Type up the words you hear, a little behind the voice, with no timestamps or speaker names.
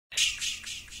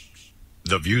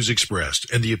The views expressed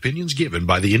and the opinions given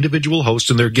by the individual host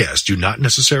and their guests do not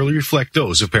necessarily reflect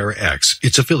those of Para X,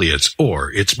 its affiliates,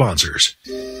 or its sponsors.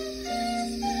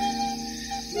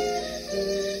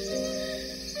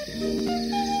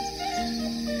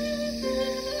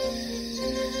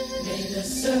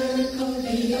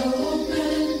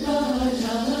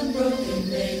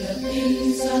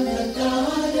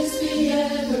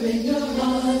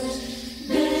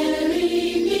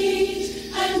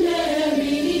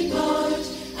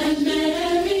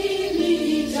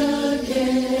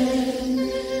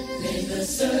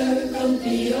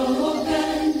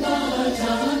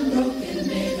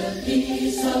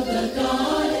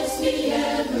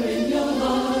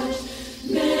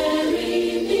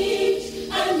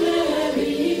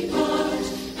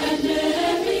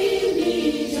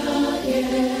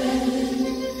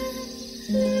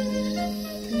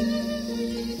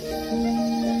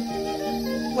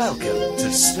 Welcome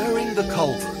to Stirring the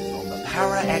Cauldron on the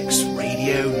Para X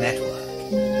Radio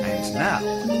Network. And now,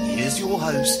 here's your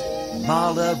host,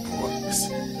 Marla Brooks.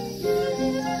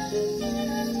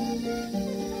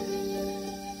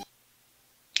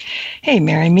 Hey,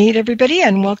 merry meet everybody,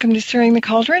 and welcome to Stirring the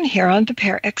Cauldron here on the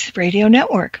Para X Radio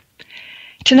Network.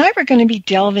 Tonight we're going to be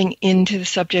delving into the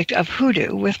subject of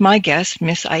hoodoo with my guest,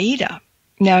 Miss Aida.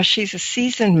 Now, she's a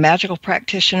seasoned magical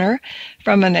practitioner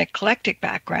from an eclectic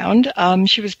background.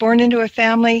 She was born into a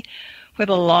family with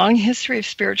a long history of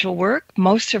spiritual work.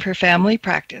 Most of her family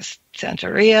practiced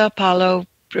Santeria, Palo,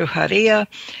 Brujeria,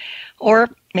 or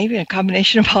maybe a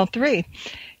combination of all three.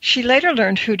 She later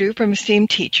learned hoodoo from esteemed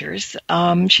teachers.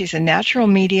 She's a natural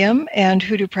medium and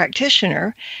hoodoo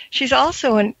practitioner. She's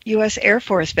also a U.S. Air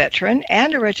Force veteran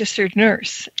and a registered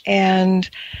nurse. And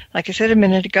like I said a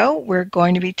minute ago, we're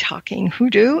going to be talking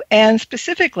hoodoo and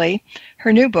specifically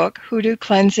her new book, Hoodoo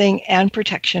Cleansing and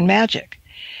Protection Magic.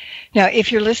 Now,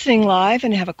 if you're listening live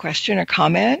and have a question or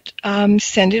comment,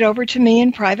 send it over to me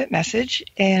in private message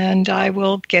and I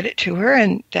will get it to her,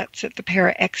 and that's at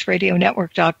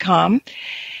theparaxradionetwork.com.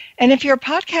 And if you're a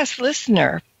podcast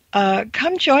listener,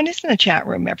 come join us in the chat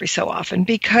room every so often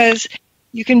because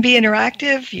you can be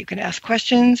interactive, you can ask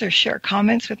questions or share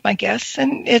comments with my guests,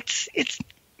 and it'd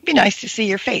be nice to see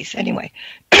your face anyway,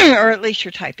 or at least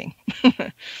you're typing.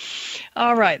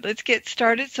 All right, let's get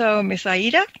started. So, Miss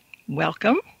Aida,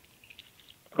 welcome.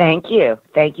 Thank you.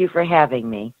 Thank you for having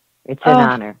me. It's an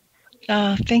honor.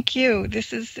 Thank you.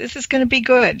 This is going to be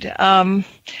good. But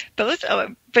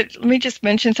let me just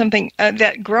mention something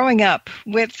that growing up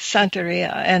with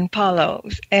Santeria and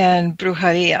Palos and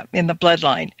Brujeria in the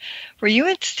bloodline, were you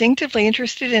instinctively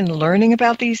interested in learning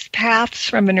about these paths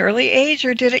from an early age,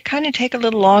 or did it kind of take a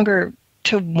little longer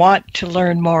to want to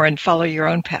learn more and follow your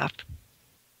own path?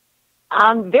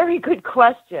 Very good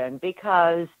question,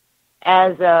 because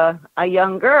as a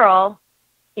young girl,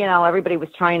 you know, everybody was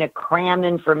trying to cram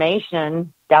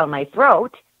information down my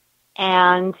throat.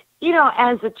 And, you know,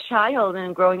 as a child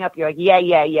and growing up, you're like, yeah.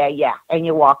 And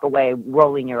you walk away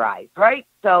rolling your eyes, right?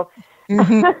 So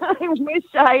I wish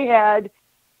I had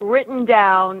written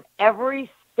down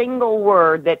every single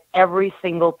word that every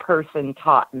single person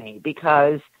taught me,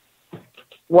 because,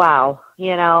 wow,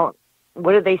 you know,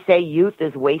 what do they say? Youth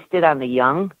is wasted on the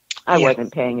young. I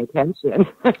wasn't paying attention.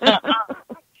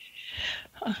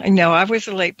 I know. I was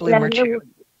a late bloomer, too.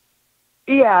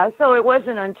 Yeah, so it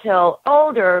wasn't until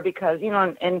older because, you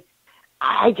know, and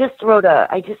I just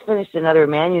finished another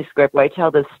manuscript where I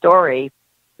tell this story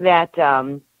that,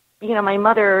 you know, my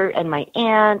mother and my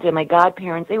aunt and my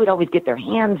godparents, they would always get their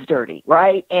hands dirty,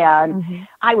 right? And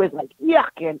I was like,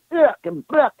 yuck and ugh and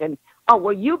buck and, oh,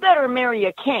 well, you better marry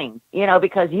a king, you know,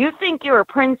 because you think you're a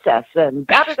princess and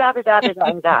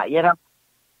da-da-da-da-da-da-da, you know,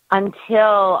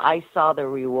 until I saw the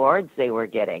rewards they were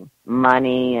getting,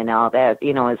 money and all that,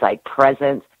 you know, it's like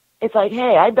presents. It's like,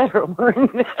 hey, I better learn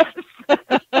this. A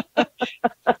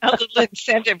little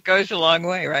incentive goes a long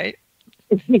way, right?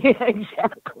 Yeah,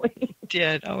 exactly.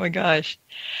 Did. Oh, my gosh.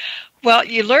 Well,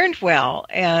 you learned well,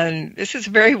 and this is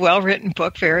a very well-written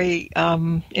book, very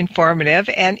informative,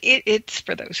 and it's,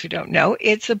 for those who don't know,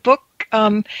 it's a book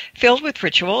filled with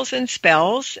rituals and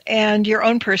spells and your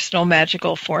own personal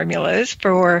magical formulas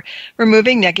for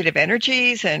removing negative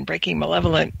energies and breaking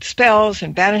malevolent spells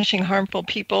and banishing harmful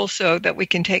people so that we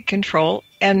can take control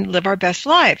and live our best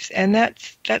lives. And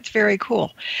that's very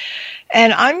cool.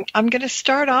 And I'm going to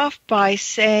start off by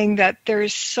saying that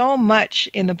there's so much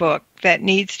in the book that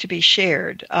needs to be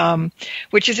shared,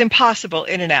 which is impossible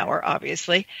in an hour,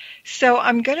 obviously. So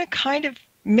I'm going to kind of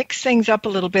mix things up a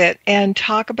little bit and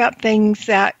talk about things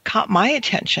that caught my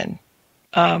attention.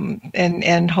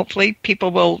 And hopefully people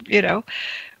will,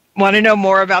 want to know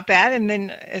more about that. And then,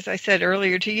 as I said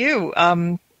earlier to you,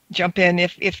 jump in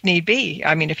if need be.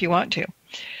 I mean, if you want to.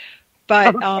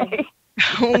 But Okay.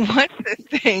 one of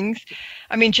the things,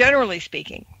 I mean, generally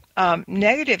speaking,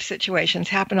 negative situations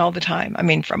happen all the time. I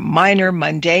mean, from minor,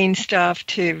 mundane stuff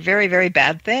to very, very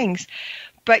bad things.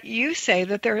 But you say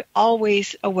that there's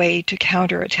always a way to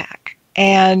counterattack.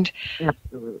 And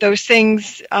Absolutely. those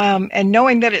things, and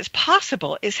knowing that it's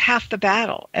possible is half the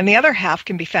battle. And the other half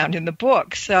can be found in the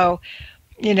book. So,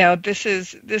 you know, this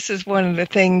is one of the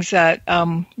things that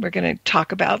we're going to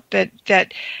talk about,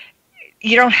 that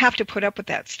you don't have to put up with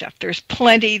that stuff. There's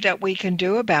plenty that we can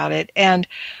do about it. And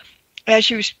as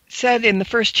you said in the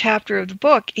first chapter of the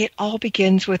book, it all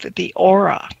begins with the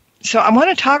aura. So I want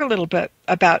to talk a little bit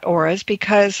about auras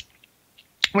because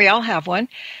we all have one.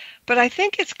 But I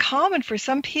think it's common for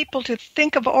some people to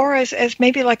think of auras as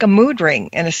maybe like a mood ring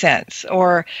in a sense,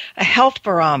 or a health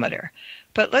barometer.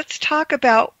 But let's talk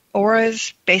about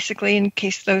auras, basically, in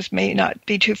case those may not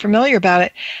be too familiar about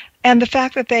it, and the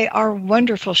fact that they are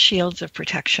wonderful shields of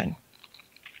protection.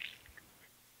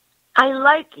 I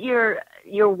like your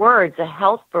words, a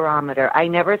health barometer. I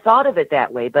never thought of it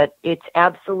that way, but it's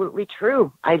absolutely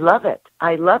true. I love it.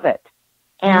 I love it.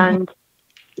 And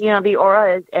you know, the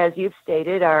aura, as you've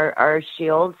stated, are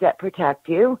shields that protect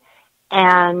you.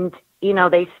 And, you know,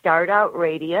 they start out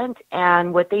radiant,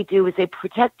 and what they do is they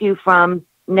protect you from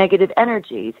negative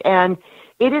energies. And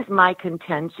it is my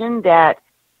contention that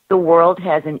the world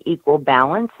has an equal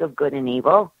balance of good and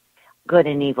evil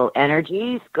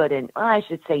energies, I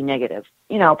should say negative,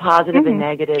 you know, positive and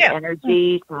negative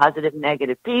energies, positive and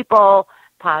negative people,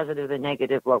 positive and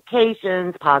negative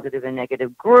locations, positive and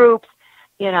negative groups,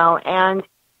 you know, and,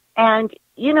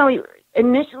 you know,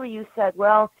 initially you said,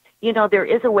 well, you know, there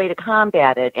is a way to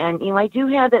combat it. And, you know, I do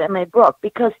have it in my book,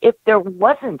 because if there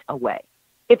wasn't a way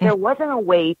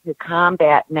to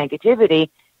combat negativity,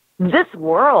 this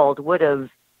world would have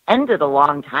ended a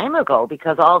long time ago,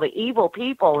 because all the evil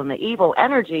people and the evil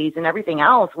energies and everything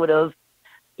else would have,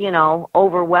 you know,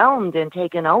 overwhelmed and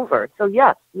taken over. So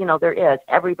yes, you know, there is.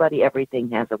 Everything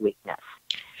has a weakness.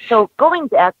 So going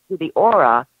back to the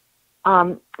aura,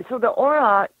 so the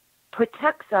aura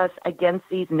protects us against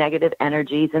these negative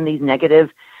energies and these negative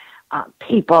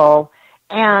people.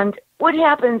 And what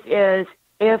happens is,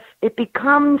 if it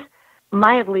becomes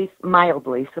mildly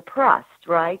suppressed,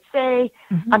 right? Say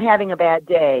I'm having a bad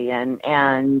day,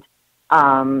 and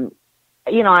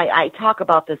you know, I talk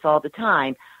about this all the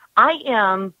time. I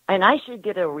am, and I should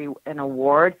get an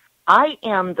award, I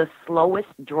am the slowest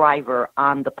driver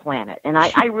on the planet, and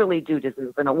I really do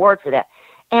deserve an award for that.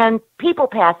 And people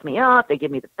pass me up, they give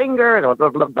me the finger, blah, blah,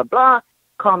 blah, blah, blah,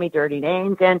 call me dirty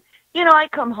names, and, you know, I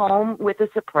come home with a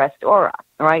suppressed aura,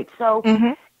 right? So,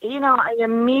 you know, I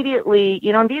immediately,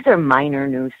 you know, these are minor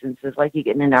nuisances, like you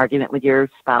get in an argument with your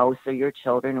spouse or your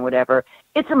children or whatever.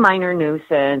 It's a minor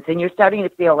nuisance, and you're starting to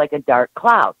feel like a dark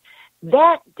cloud.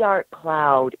 That dark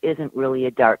cloud isn't really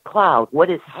a dark cloud. What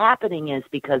is happening is,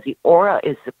 because the aura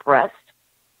is suppressed,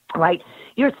 right,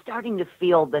 you're starting to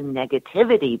feel the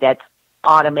negativity that's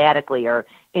automatically, or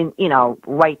in, you know,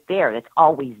 right there, that's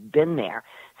always been there.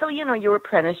 So, you know, you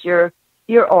replenish your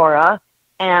aura,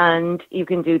 and you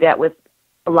can do that with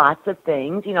lots of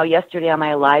things. You know, yesterday on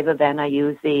my live event, I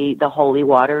used the holy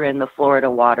water and the Florida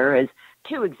water as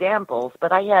two examples,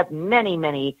 but I have many,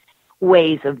 many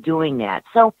ways of doing that.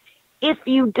 So if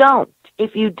you don't,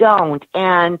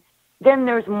 and then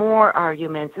there's more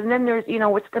arguments, and then there's, you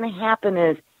know, what's going to happen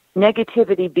is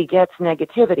negativity begets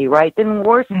negativity, right? Then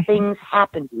worse things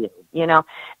happen to you. You know,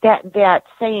 that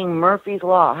saying, Murphy's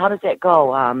Law, how does that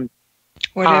go?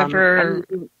 Whatever,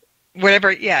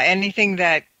 yeah, anything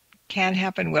that can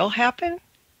happen will happen.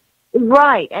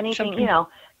 Right. Anything, you know,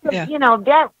 you know,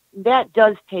 that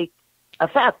does take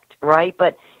effect, right?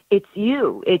 But it's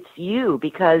you,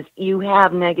 because you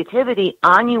have negativity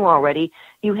on you already.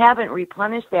 You haven't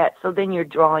replenished that. So then you're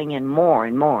drawing in more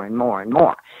and more and more and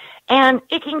more. And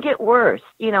it can get worse.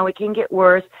 You know, it can get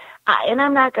worse. And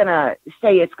I'm not going to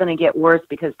say it's going to get worse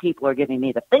because people are giving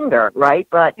me the finger, right?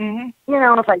 But, you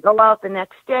know, if I go out the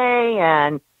next day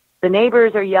and the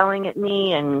neighbors are yelling at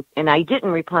me, and I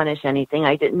didn't replenish anything,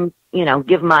 I didn't, you know,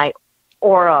 give my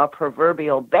aura a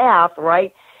proverbial bath,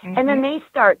 right? And then they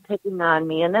start picking on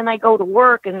me, and then I go to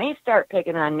work and they start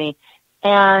picking on me.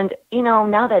 And, you know,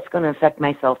 now that's going to affect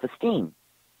my self-esteem.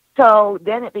 So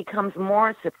then it becomes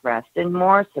more suppressed and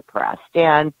more suppressed.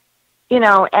 And, you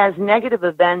know, as negative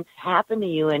events happen to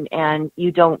you and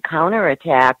you don't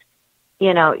counterattack,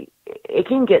 you know, it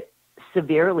can get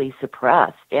severely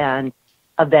suppressed. And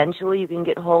eventually you can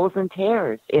get holes and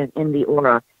tears in the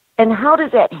aura. And how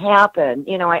does that happen?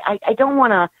 You know, I don't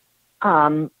want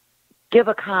to give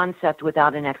a concept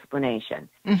without an explanation.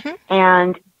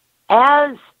 And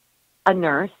as a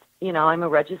nurse, I'm a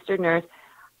registered nurse,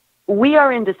 we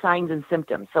are into signs and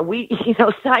symptoms. So we,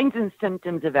 signs and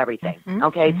symptoms of everything. Mm-hmm.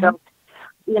 Okay. Mm-hmm.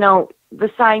 So, the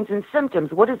signs and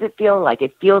symptoms, what does it feel like?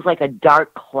 It feels like a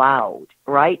dark cloud,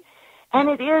 right? And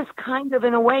it is kind of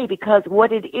in a way, because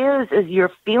what it is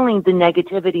you're feeling the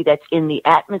negativity that's in the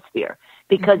atmosphere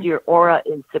because Mm-hmm. your aura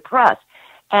is suppressed.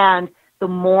 And the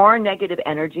more negative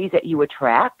energies that you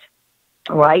attract,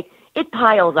 right, it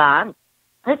piles on.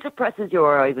 It suppresses your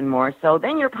aura even more. So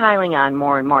then you're piling on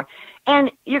more and more.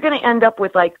 And you're going to end up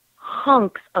with like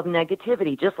hunks of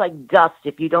negativity, just like dust.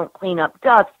 If you don't clean up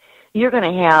dust, you're going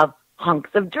to have hunks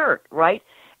of dirt, right?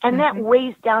 And that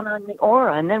weighs down on the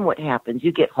aura. And then what happens?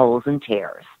 You get holes and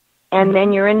tears. And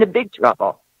then you're into big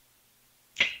trouble.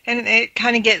 And it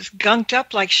kind of gets gunked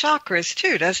up like chakras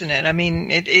too, doesn't it? I mean,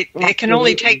 it can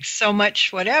only take so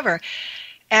much whatever.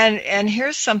 And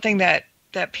here's something that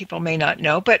people may not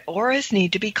know, but auras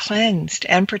need to be cleansed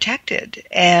and protected.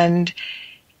 And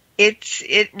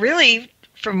it really,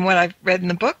 from what I've read in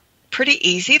the book, pretty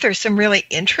easy. There's some really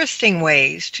interesting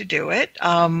ways to do it.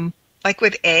 Like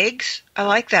with eggs, I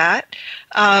like that.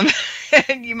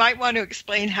 And you might want to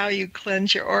explain how you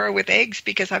cleanse your aura with eggs,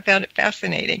 because I found it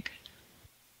fascinating.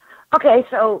 Okay,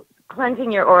 so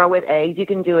cleansing your aura with eggs, you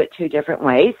can do it 2 different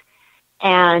ways.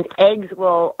 And eggs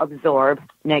will absorb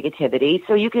negativity.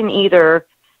 So you can either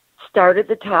start at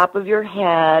the top of your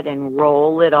head and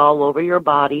roll it all over your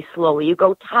body slowly. You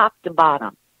go top to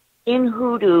bottom. In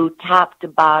Hoodoo, top to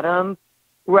bottom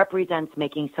represents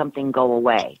making something go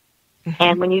away. Mm-hmm.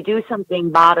 And when you do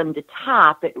something bottom to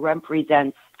top, it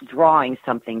represents drawing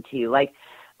something to you. Like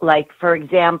for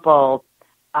example,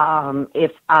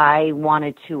 if I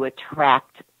wanted to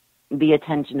attract the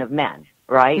attention of men,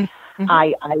 right? Mm-hmm.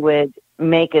 I would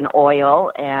make an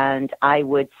oil, and I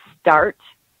would start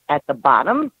at the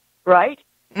bottom, right,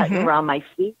 around my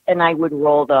feet, and I would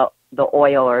roll the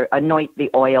oil or anoint the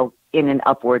oil in an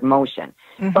upward motion.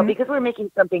 Mm-hmm. But because we're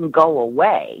making something go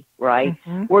away, right,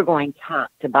 we're going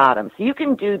top to bottom. So you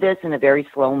can do this in a very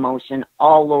slow motion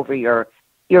all over your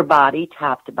body,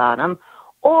 top to bottom,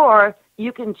 or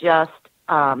you can just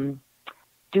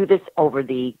do this over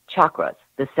the chakras,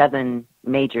 the 7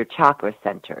 major chakra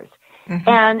centers. Mm-hmm.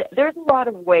 And there's a lot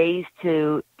of ways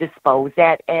to dispose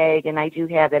that egg, and I do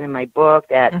have that in my book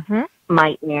that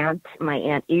my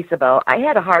aunt Isabel, I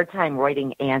had a hard time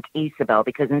writing Aunt Isabel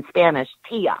because in Spanish,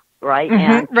 tia, right?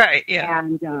 Mm-hmm. And, right, yeah.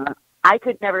 And I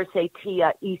could never say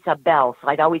tia Isabel, so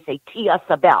I'd always say tia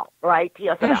Sabel, right?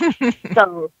 Tia Sabel.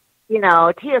 So,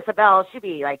 tia Sabel should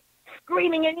be like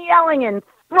screaming and yelling and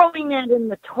throwing it in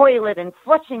the toilet and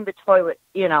flushing the toilet,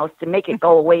 to make it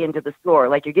go away into the store,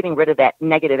 like you're getting rid of that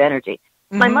negative energy.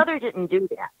 Mm-hmm. My mother didn't do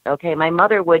that, okay? My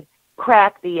mother would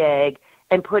crack the egg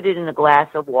and put it in a glass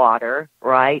of water,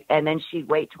 right? And then she'd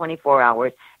wait 24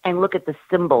 hours and look at the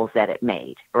symbols that it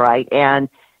made, right? And,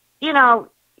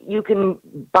 you can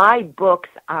buy books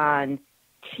on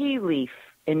tea leaf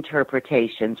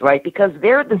interpretations, right? Because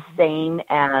they're the same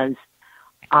as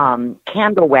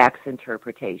candle wax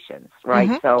interpretations, right?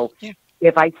 Mm-hmm. So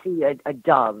if I see a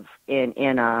dove in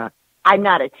I'm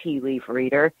not a tea leaf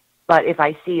reader, but if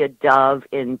I see a dove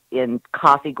in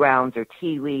coffee grounds or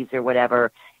tea leaves or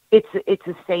whatever, it's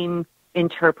the same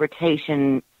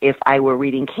interpretation if I were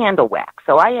reading candle wax.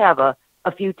 So I have a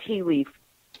few tea leaf,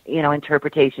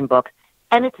 interpretation books,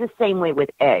 and it's the same way with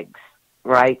eggs.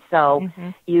 Right, so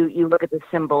you look at the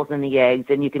symbols in the eggs,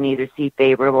 and you can either see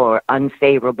favorable or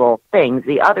unfavorable things.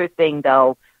 The other thing,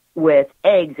 though, with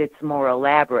eggs, it's more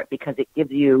elaborate because it gives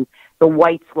you, the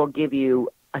whites will give you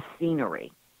a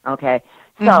scenery, okay?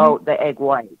 So the egg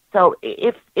white. So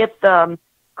if the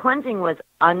cleansing was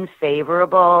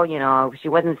unfavorable, she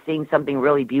wasn't seeing something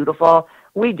really beautiful,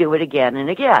 we do it again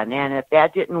and again. And if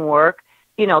that didn't work,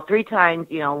 3 times,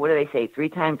 what do they say, 3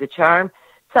 times a charm?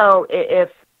 So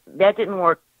if that didn't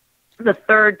work the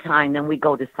 3rd time, then we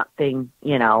go to something,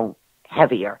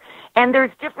 heavier. And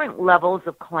there's different levels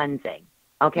of cleansing,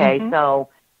 okay? So,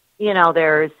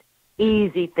 there's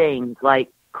easy things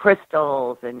like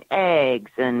crystals and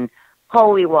eggs and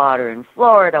holy water and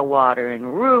Florida water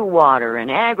and rue water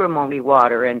and agrimony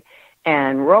water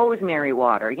and rosemary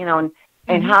water,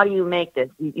 and how do you make this?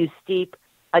 You steep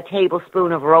a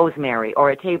tablespoon of rosemary or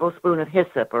a tablespoon of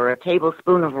hyssop or a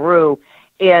tablespoon of rue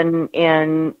in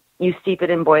you steep it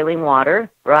in boiling water,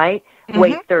 right?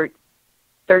 Wait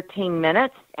 13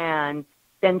 minutes and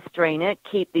then strain it.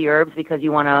 Keep the herbs because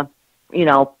you want to,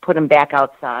 put them back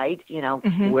outside,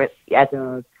 with as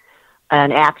an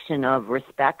action of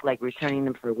respect, like returning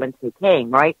them for whence they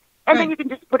came, right? And then you can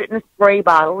just put it in a spray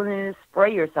bottle and then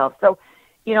spray yourself. So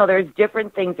there's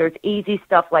different things. There's easy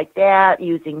stuff like that,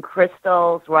 using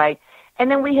crystals, right? And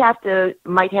then we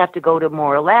might have to go to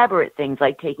more elaborate things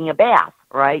like taking a bath,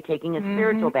 right? Taking a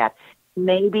spiritual bath.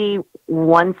 Maybe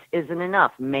once isn't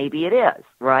enough. Maybe it is,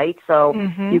 right? So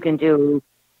you can do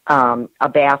a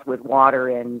bath with water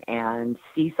and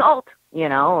sea salt,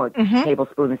 a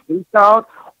tablespoon of sea salt,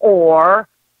 or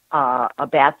a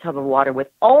bathtub of water with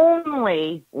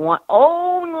only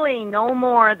no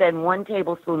more than 1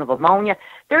 tablespoon of ammonia.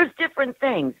 There's different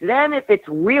things. Then if it's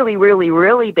really, really,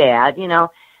 really bad,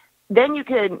 then you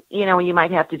could, you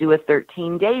might have to do a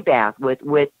 13-day bath with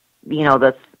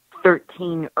the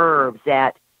 13 herbs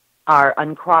that are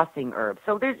uncrossing herbs.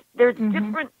 So there's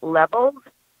different levels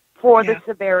for the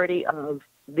severity of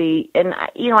and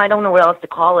I don't know what else to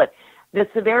call it, the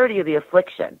severity of the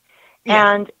affliction.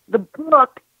 Yeah. And the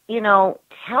book,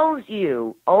 tells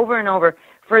you over and over,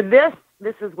 for this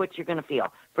is what you're going to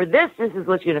feel. For this is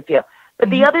what you're going to feel. But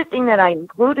the other thing that I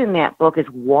include in that book is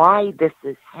why this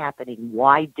is happening.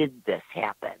 Why did this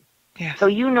happen? Yeah. So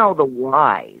the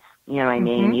whys. You know what I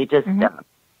mean? You just...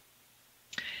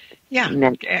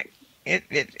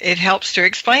 It helps to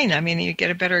explain. I mean, you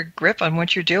get a better grip on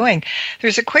what you're doing.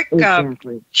 There's a quick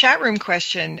chat room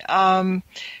question.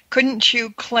 Couldn't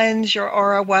you cleanse your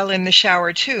aura while in the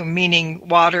shower too? Meaning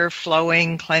water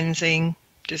flowing, cleansing.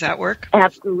 Does that work?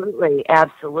 Absolutely.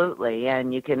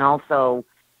 And you can also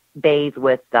bathe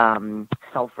with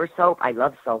sulfur soap. I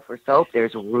love sulfur soap.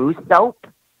 There's rue soap,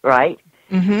 right?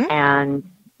 And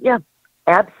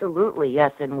absolutely,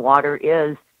 yes. And water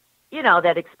is,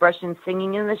 that expression,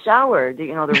 singing in the shower.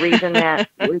 The reason that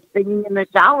we're singing in the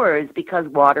shower is because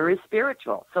water is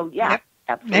spiritual. So,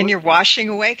 absolutely. And you're washing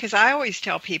away, because I always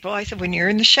tell people, I said, when you're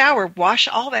in the shower, wash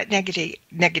all that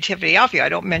negativity off you. I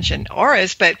don't mention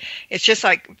auras, but it's just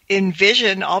like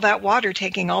envision all that water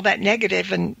taking all that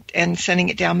negative and sending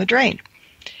it down the drain.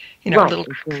 A little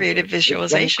creative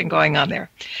visualization going on there.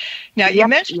 Now, you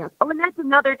mentioned... Yes. Oh, and that's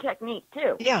another technique,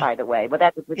 too, by the way. But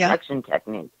that's a protection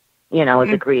technique.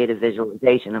 It's a creative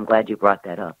visualization. I'm glad you brought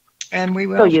that up. And we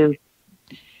will.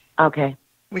 Okay.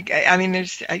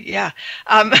 There's,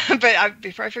 but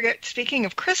before I forget, speaking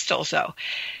of crystals, though,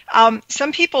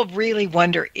 some people really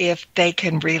wonder if they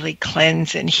can really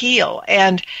cleanse and heal.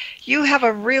 And you have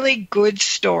a really good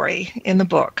story in the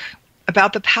book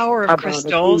about the power of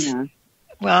crystals. And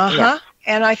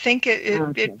I think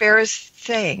it bears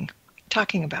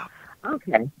talking about.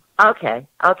 Okay.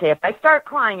 If I start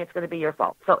crying, it's going to be your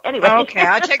fault. So anyway. Okay,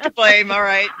 I'll take the blame. All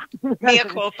right. Mea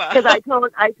culpa. Because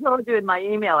I told you in my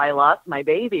email I lost my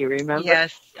baby, remember?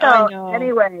 Yes, so, I know.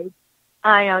 Anyway,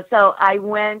 I know. So I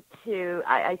went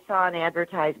I saw an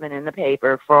advertisement in the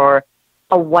paper for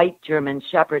a white German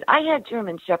Shepherd. I had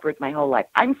German Shepherds my whole life.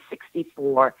 I'm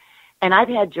 64, and I've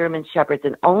had German Shepherds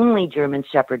and only German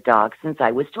Shepherd dogs since I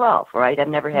was 12, right? I've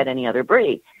never had any other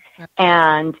breed.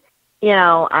 And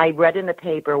I read in the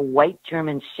paper white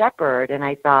German Shepherd, and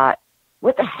I thought,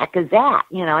 what the heck is that?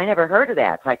 I never heard of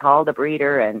that. So I called the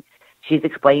breeder, and she's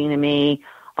explaining to me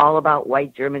all about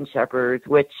white German Shepherds,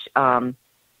 which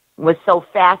was so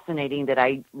fascinating that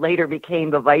I later became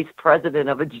the vice president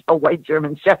of a white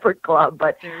German Shepherd club.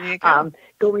 But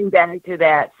going back to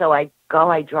that, so I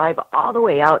drive all the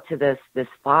way out to this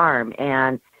farm,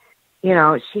 and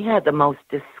she had the most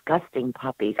disgusting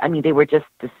puppies. I mean, they were just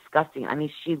disgusting. I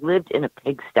mean, she lived in a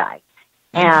pigsty.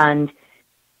 And,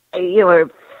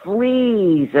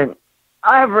 fleas and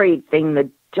everything. The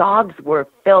dogs were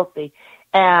filthy.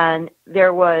 And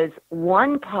there was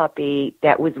one puppy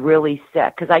that was really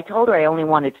sick, because I told her I only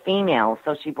wanted females,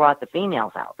 so she brought the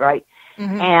females out, right?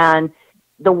 And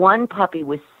the one puppy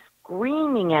was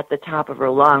screaming at the top of her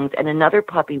lungs, and another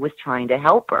puppy was trying to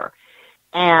help her.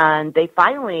 And they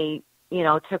finally...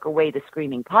 took away the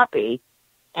screaming puppy,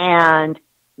 and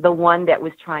the one that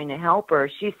was trying to help her,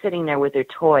 she's sitting there with her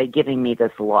toy giving me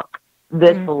this look,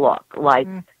 like,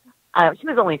 she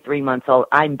was only 3 months old.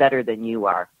 I'm better than you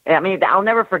are. I mean, I'll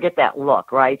never forget that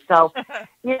look, right? So,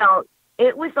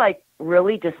 it was like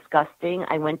really disgusting.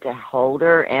 I went to hold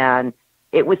her, and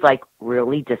it was like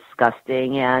really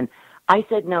disgusting. And I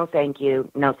said, no, thank you.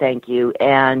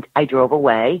 And I drove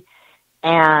away,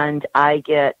 and I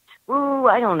get,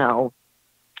 I don't know,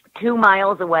 2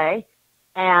 miles away,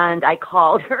 and I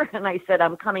called her, and I said,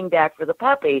 I'm coming back for the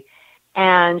puppy.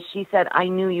 And she said, I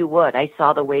knew you would. I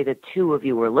saw the way the two of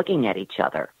you were looking at each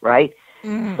other, right?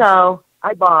 So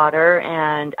I bought her,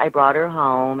 and I brought her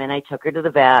home, and I took her to the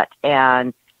vet,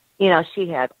 and, she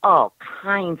had all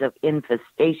kinds of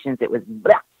infestations. It was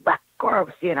black,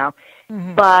 gross,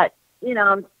 But,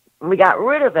 we got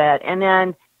rid of it, and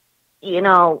then,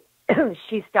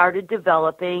 she started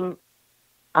developing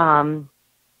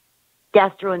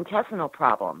gastrointestinal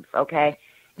problems, okay?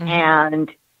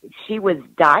 And she was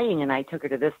dying, and I took her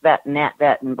to this vet and that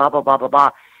vet and blah, blah, blah, blah,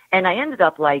 blah. And I ended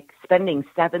up, like, spending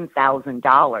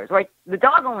 $7,000, right? The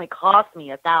dog only cost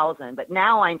me $1,000, but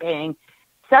now I'm paying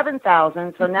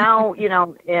 $7,000. So now, you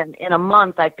know, in a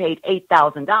month, I paid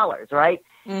 $8,000, right?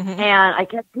 And I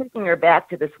kept taking her back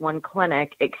to this one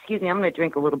clinic. Excuse me, I'm going to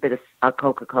drink a little bit of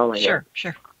Coca-Cola here.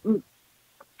 Sure.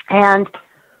 And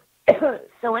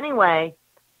so anyway,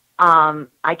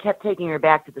 I kept taking her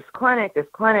back to this clinic,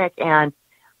 and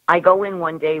I go in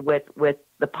one day with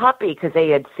the puppy because they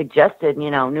had suggested,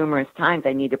 you know, numerous times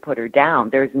I need to put her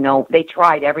down. They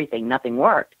tried everything, nothing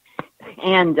worked.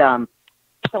 And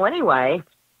so anyway,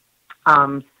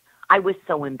 I was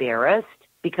so embarrassed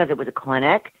because it was a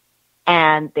clinic,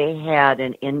 and they had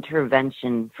an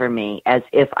intervention for me as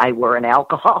if I were an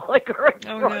alcoholic or a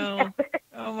drug addict.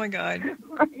 Oh, my God.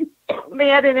 They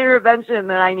had an intervention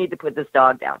that I need to put this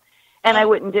dog down. And I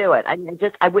wouldn't do it.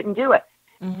 I wouldn't do it.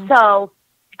 So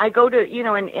I go to, you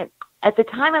know, and at the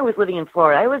time I was living in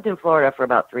Florida, I lived in Florida for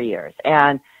about 3 years.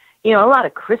 And, you know, a lot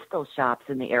of crystal shops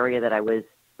in the area that I was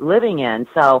living in.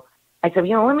 So I said,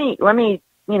 you know, let me,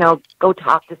 you know, go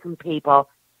talk to some people.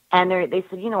 And they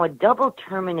said, you know, a double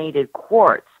terminated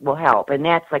quartz will help. And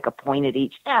that's like a point at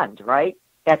each end, right?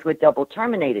 That's what double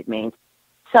terminated means.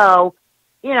 So,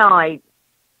 I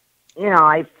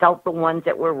felt the ones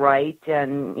that were right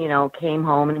and, you know, came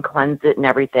home and cleansed it and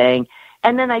everything.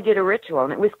 And then I did a ritual,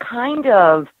 and it was kind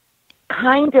of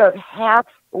half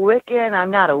Wiccan.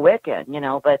 I'm not a Wiccan, you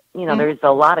know, but, you know, there's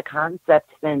a lot of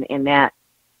concepts in that,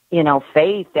 you know,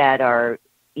 faith that are,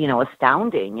 you know,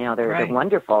 astounding. You know, they're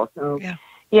wonderful. So,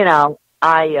 you know,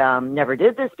 I never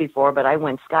did this before, but I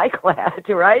went sky-clad,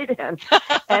 right? And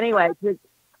anyway,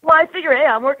 well, I figured, hey,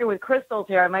 I'm working with crystals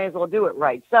here. I might as well do it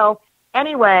right. So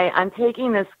anyway, I'm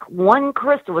taking this one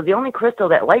crystal. It was the only crystal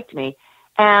that liked me.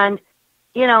 And,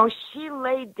 you know, she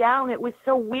laid down. It was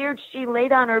so weird. She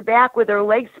laid on her back with her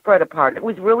legs spread apart. It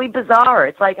was really bizarre.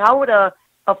 It's like, how would a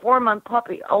 4-month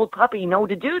old puppy know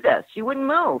to do this? She wouldn't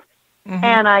move.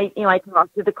 And I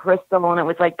talked to the crystal, and it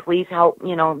was like, please help,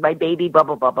 you know, my baby, blah,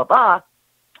 blah, blah, blah, blah.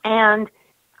 And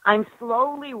I'm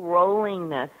slowly rolling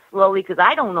this because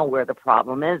I don't know where the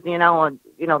problem is, you know, and,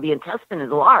 you know, the intestine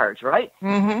is large, right?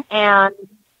 And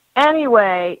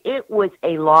anyway, it was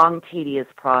a long, tedious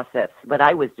process, but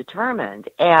I was determined.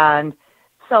 And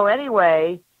so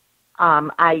anyway,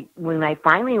 when I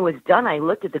finally was done, I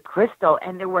looked at the crystal,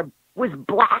 and there was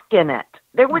black in it.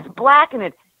 There was black in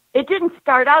it. It didn't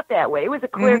start out that way. It was a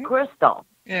clear crystal.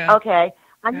 Yeah. Okay.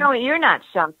 I know you're not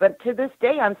shocked, but to this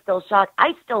day, I'm still shocked.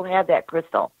 I still have that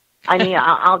crystal. I mean,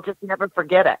 I'll just never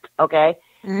forget it. Okay.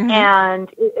 And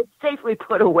it's safely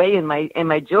put away in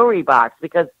my jewelry box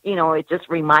because, you know, it just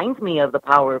reminds me of the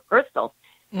power of crystals.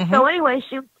 So anyway,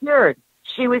 she was cured.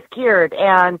 She was cured,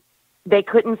 and they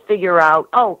couldn't figure out.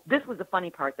 Oh, this was the funny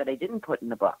part that I didn't put in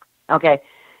the book. Okay.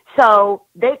 So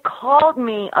they called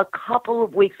me a couple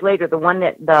of weeks later, the one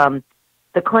that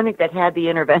the clinic that had the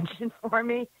intervention for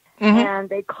me, and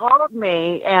they called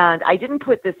me, and I didn't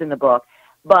put this in the book,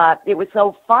 but it was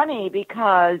so funny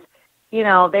because, you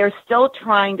know, they're still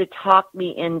trying to talk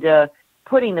me into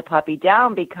putting the puppy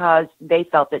down because they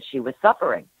felt that she was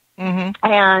suffering.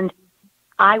 And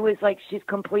I was like, she's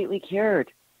completely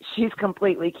cured. She's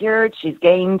completely cured. She's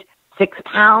gained 6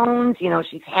 pounds. You know,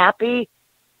 she's happy.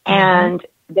 And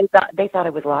they thought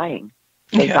I was lying.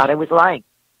 They thought I was lying.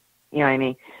 You know what I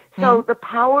mean? So the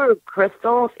power of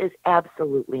crystals is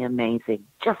absolutely amazing.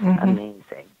 Just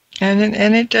amazing.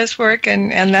 And it does work,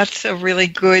 and that's a really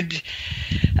good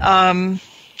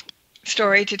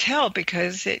story to tell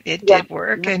because it did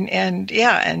work, and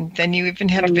then you even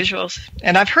have visuals.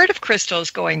 And I've heard of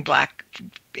crystals going black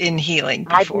in healing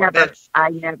before. I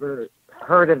never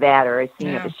heard of that or seen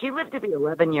it. But she lived to be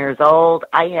 11 years old.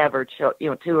 I have her, 2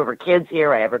 of her kids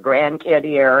here. I have her grandkid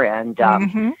here, and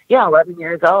 11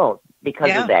 years old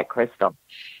because of that crystal.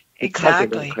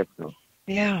 Exactly. Of crystal.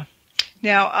 Yeah.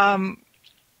 Now,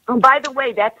 oh, by the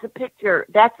way, that's the picture.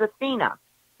 That's Athena,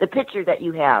 the picture that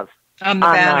you have on the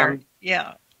banner.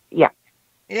 Yeah.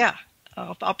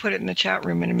 I'll put it in the chat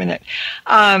room in a minute.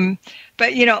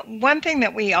 But, you know, one thing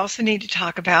that we also need to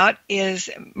talk about is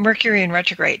Mercury in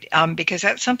retrograde, because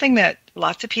that's something that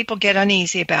lots of people get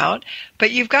uneasy about.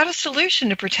 But you've got a solution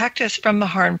to protect us from the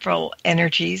harmful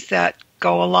energies that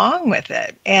go along with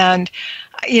it. And,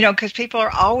 you know, because people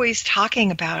are always talking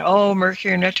about, oh,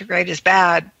 Mercury in retrograde is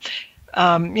bad.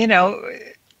 You know,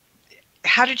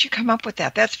 how did you come up with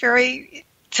that? That's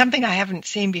something I haven't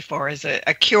seen before as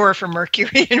a cure for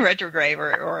Mercury in retrograde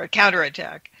or a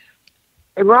counterattack.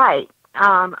 Right.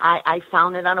 I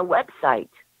found it on a website.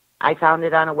 I found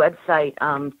it on a website.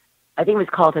 I think it was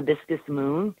called Hibiscus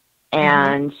Moon,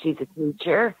 and she's a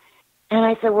teacher. And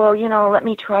I said, well, let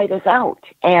me try this out.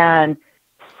 And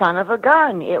son of a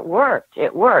gun, it worked.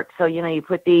 It worked. So, you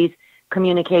put these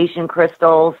communication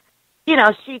crystals.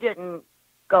 She didn't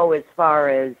go as far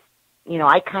as,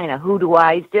 I kind of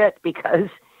hoodooized it because,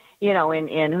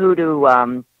 in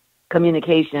hoodoo,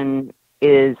 communication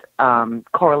is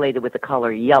correlated with the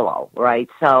color yellow, right?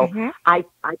 So I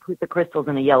put the crystals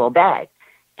in a yellow bag.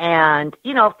 And,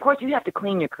 of course, you have to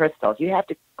clean your crystals. You have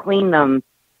to clean them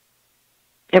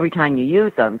every time you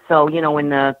use them. So, when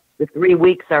the 3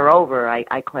 weeks are over,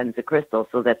 I cleanse the crystals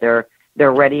so that they're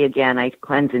ready again. I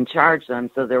cleanse and charge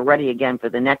them so they're ready again for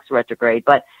the next retrograde.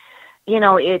 But,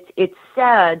 it's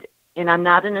said, and I'm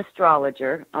not an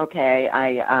astrologer, okay?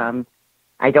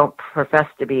 I don't profess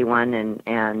to be one,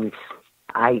 and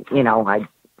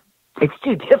it's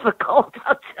too difficult.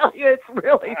 I'll tell you, it's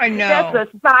really, I know.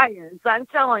 That's a science. I'm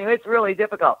telling you, it's really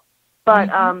difficult. But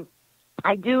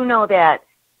I do know that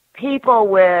people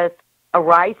with a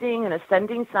rising and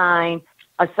ascending sign,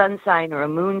 a sun sign or a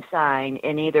moon sign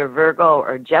in either Virgo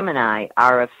or Gemini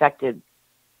are affected,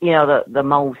 the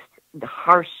most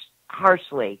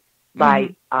harshly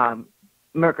by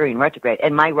Mercury in retrograde.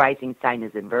 And my rising sign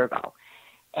is in Virgo.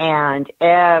 And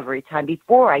every time,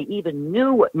 before I even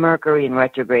knew what Mercury in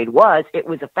retrograde was, it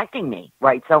was affecting me,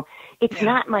 right? So it's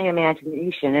not my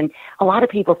imagination. And a lot of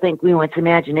people think, it's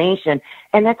imagination,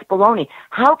 and that's baloney.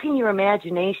 How can your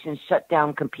imagination shut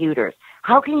down computers?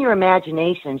 How can your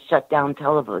imagination shut down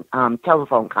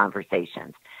telephone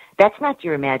conversations? That's not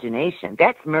your imagination.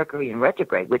 That's Mercury in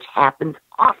retrograde, which happens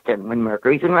often when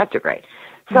Mercury's in retrograde.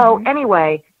 So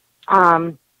anyway,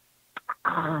 I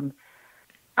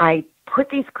put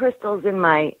these crystals in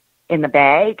the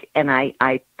bag, and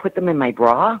I put them in my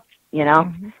bra, and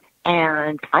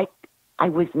I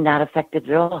was not affected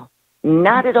at all.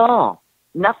 Not at all.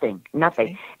 Nothing.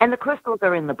 Okay. And the crystals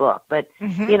are in the book, but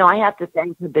I have to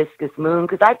thank Hibiscus Moon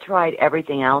because I've tried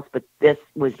everything else, but this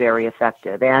was very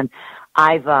effective. And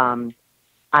I've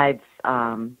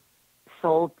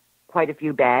sold quite a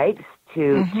few bags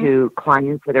to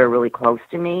clients that are really close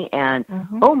to me, and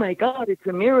oh my God, it's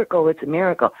a miracle. It's a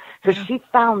miracle. So she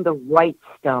found the right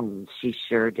stones. She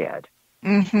sure did.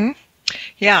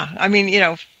 Yeah. I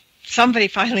mean, somebody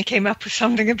finally came up with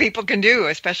something that people can do,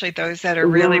 especially those that are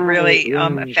really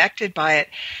affected by it.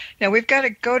 Now, we've got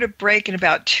to go to break in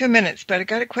about 2 minutes, but I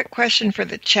got a quick question for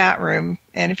the chat room,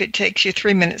 and if it takes you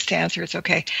 3 minutes to answer, it's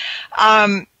okay.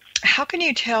 How can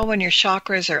you tell when your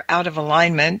chakras are out of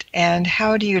alignment, and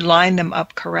how do you line them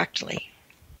up correctly?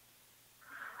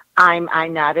 I'm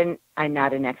not an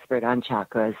expert on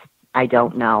chakras. I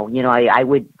don't know. I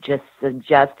would just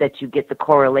suggest that you get the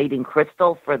correlating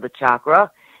crystal for the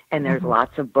chakra, and there's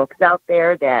lots of books out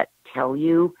there that tell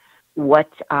you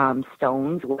what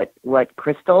stones, what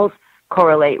crystals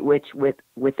correlate with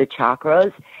the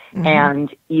chakras,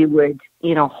 and you would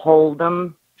hold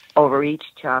them over each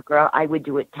chakra. I would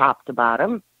do it top to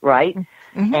bottom, right?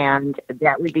 And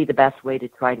that would be the best way to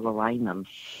try to align them.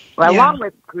 Well, along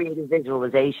with creative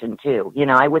visualization, too.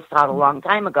 I was taught a long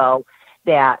time ago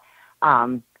that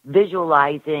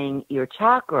visualizing your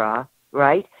chakra,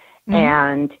 right?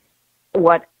 And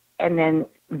then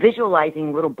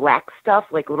visualizing little black stuff,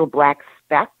 like little black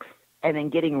specks, and then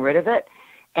getting rid of it.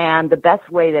 And the best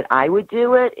way that I would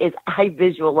do it is I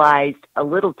visualized a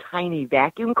little tiny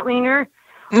vacuum cleaner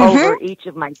over each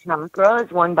of my chakras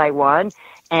one by one,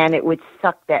 and it would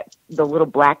suck the little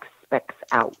black specks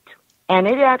out. And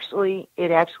it actually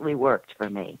worked for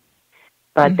me.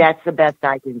 But that's the best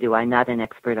I can do. I'm not an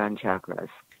expert on chakras.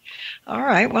 All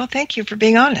right. Well, thank you for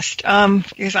being honest.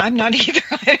 Because I'm not either.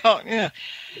 I don't.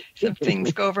 Some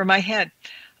things go over my head.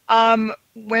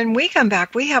 When we come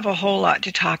back, we have a whole lot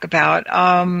to talk about.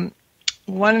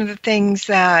 One of the things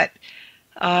that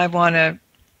I want to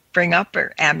bring up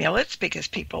are amulets, because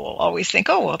people will always think,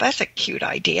 oh, well, that's a cute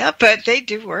idea, but they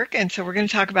do work, and so we're going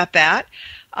to talk about that.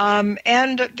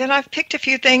 And then I've picked a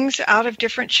few things out of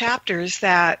different chapters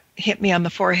that hit me on the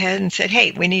forehead and said,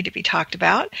 hey, we need to be talked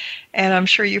about, and I'm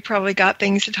sure you probably got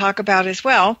things to talk about as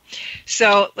well.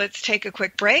 So let's take a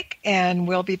quick break, and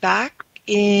we'll be back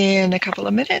in a couple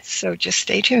of minutes, so just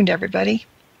stay tuned, everybody.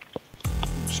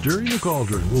 Stirring the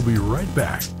Cauldron will be right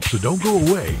back, so don't go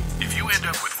away. If you end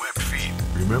up with webbed feet,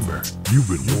 remember, you've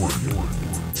been warned.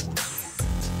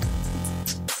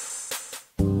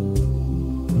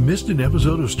 Missed an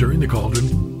episode of Stirring the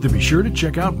Cauldron? Then be sure to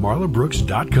check out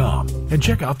marlabrooks.com and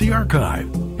check out the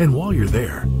archive. And while you're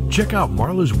there, check out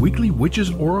Marla's weekly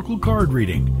Witches Oracle card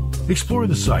reading. Explore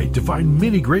the site to find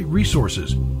many great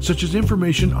resources, such as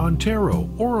information on tarot,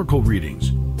 oracle readings,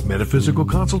 metaphysical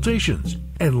consultations,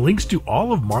 and links to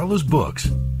all of Marla's books.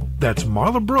 That's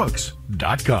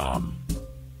marlabrooks.com.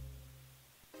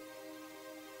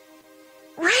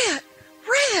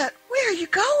 Rat, where are you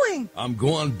going? I'm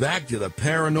going back to the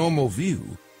paranormal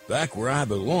view, back where I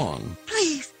belong.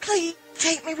 Please,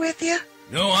 take me with you.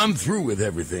 No, I'm through with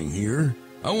everything here.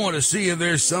 I want to see if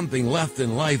there's something left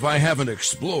in life I haven't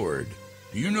explored.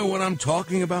 Do you know what I'm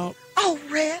talking about? Oh,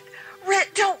 Rat,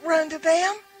 don't run to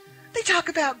them. They talk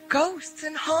about ghosts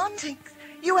and hauntings,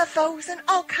 UFOs, and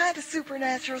all kind of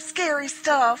supernatural scary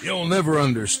stuff. You'll never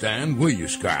understand, will you,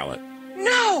 Scarlet?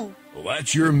 No. Well,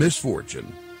 that's your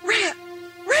misfortune. Rat,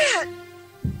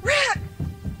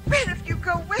 if you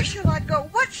go, where shall I go?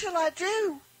 What shall I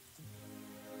do?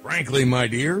 Frankly, my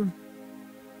dear.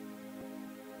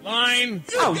 Line.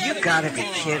 Oh, you gotta be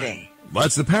kidding.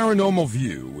 That's the Paranormal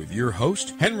View with your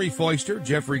host, Henry Foister,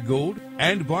 Jeffrey Gould,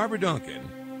 and Barbara Duncan.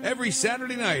 Every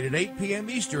Saturday night at 8 p.m.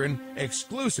 Eastern,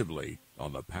 exclusively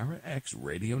on the Para X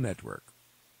Radio Network.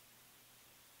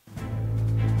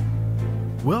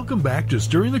 Welcome back to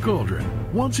Stirring the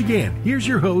Cauldron. Once again, here's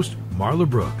your host, Marla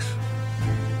Brooks.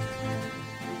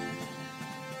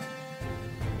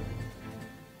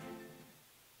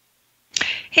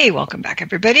 Hey, welcome back,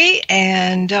 everybody.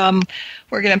 And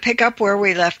we're going to pick up where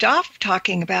we left off,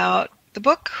 talking about the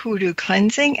book, Hoodoo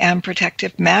Cleansing and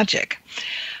Protective Magic.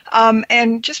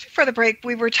 And just before the break,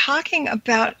 we were talking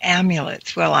about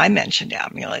amulets. Well, I mentioned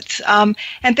amulets. And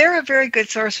they're a very good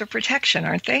source of protection,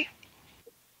 aren't they?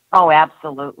 Oh,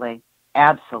 absolutely.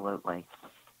 Absolutely.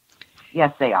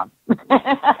 Yes, they are.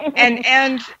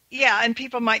 and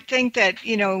people might think that,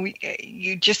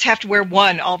 you just have to wear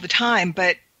one all the time,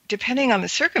 but depending on the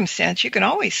circumstance, you can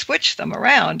always switch them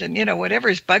around and,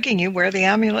 whatever's bugging you, wear the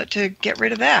amulet to get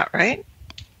rid of that, right?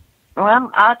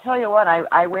 Well, I'll tell you what,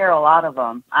 I wear a lot of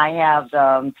them. I wear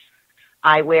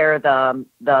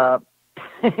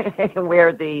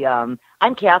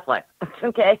I'm Catholic,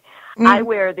 okay? Mm-hmm. I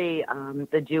wear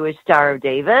the Jewish Star of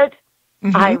David.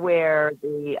 Mm-hmm. I wear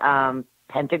the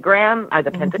pentagram, or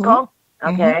the pentacle,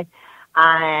 okay? Mm-hmm.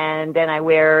 And then I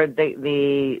wear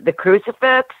the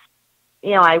crucifix.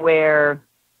 I wear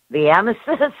the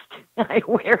amethyst. I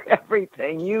wear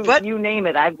everything. You name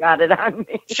it, I've got it on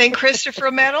me. St.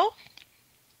 Christopher medal?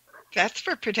 That's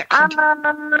for protection.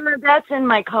 That's in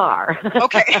my car.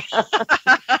 Okay.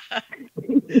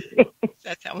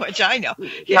 That's how much I know.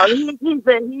 Yeah.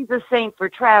 He's a saint for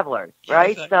travelers,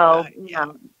 right?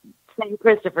 St.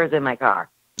 Christopher's in my car.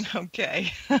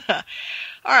 Okay. All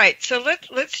right. So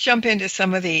let's jump into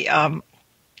some of the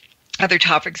other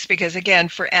topics, because again,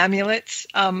 for amulets,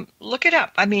 look it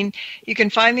up. I mean, you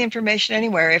can find the information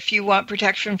anywhere. If you want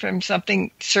protection from something,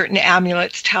 certain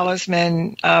amulets,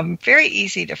 talisman, very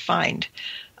easy to find.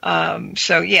 And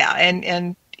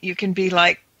you can be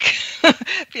like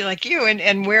you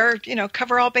and wear,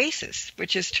 cover all bases,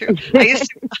 which is true.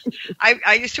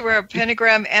 I used to wear a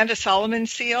pentagram and a Solomon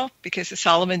seal, because the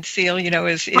Solomon seal,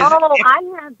 is. I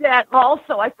have that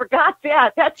also. I forgot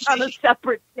that. That's on a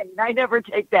separate thing. I never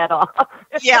take that off.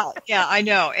 Yeah, I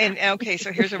know. And okay,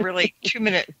 so here's a really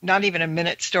 2-minute, not even a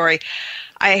minute story.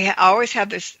 I always had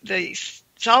the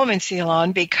Solomon seal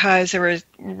on because there were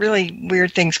really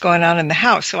weird things going on in the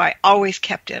house, so I always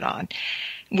kept it on,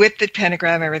 with the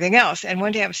pentagram, everything else. And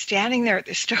one day I'm standing there at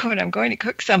the stove and I'm going to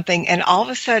cook something, and all of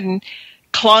a sudden,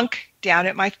 clunk, down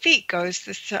at my feet goes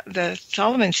the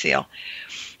Solomon seal.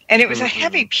 And it was a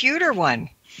heavy pewter one.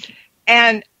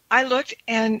 And I looked,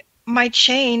 and my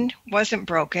chain wasn't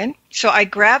broken. So I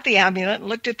grabbed the amulet and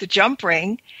looked at the jump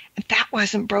ring, and that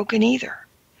wasn't broken either.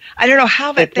 I don't know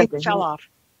how that thing fell off.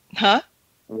 Huh?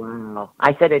 Wow.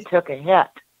 I said it took a hit.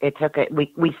 It took a,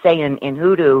 we say in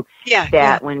Hoodoo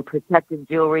that when protective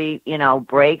jewelry,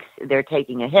 breaks, they're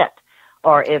taking a hit.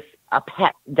 Or if a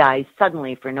pet dies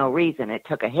suddenly for no reason, it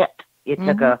took a hit. It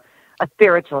took a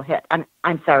spiritual hit.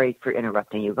 I'm sorry for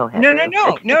interrupting you. Go ahead.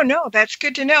 No. That's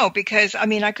good to know, because,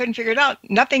 I couldn't figure it out.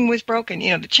 Nothing was broken.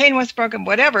 The chain was broken,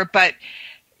 whatever, but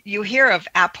you hear of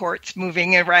apports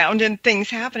moving around and things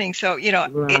happening. So,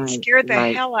 it scared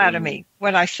the hell out of me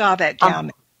when I saw that down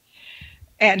there.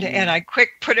 And I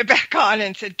quick put it back on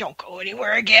and said, don't go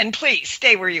anywhere again, please.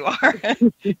 Stay where you are.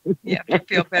 You have to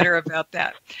feel better about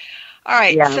that. All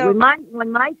right. Yeah, so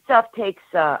when my stuff takes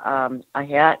a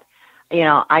hit,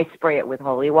 I spray it with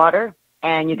holy water,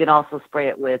 and you can also spray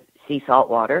it with sea salt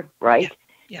water, right?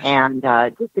 Yeah. And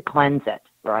just to cleanse it,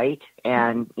 right?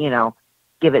 And,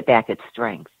 give it back its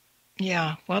strength.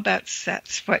 Yeah, well, that's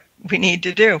what we need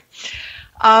to do.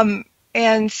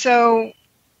 And so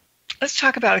let's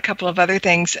talk about a couple of other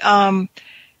things.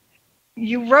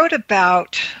 You wrote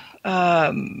about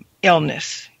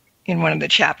illness, in one of the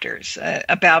chapters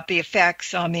about the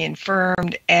effects on the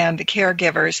infirmed and the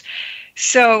caregivers.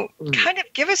 So kind of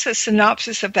give us a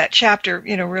synopsis of that chapter,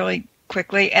 really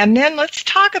quickly. And then let's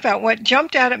talk about what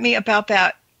jumped out at me about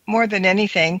that more than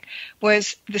anything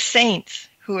was the saints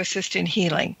who assist in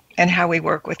healing and how we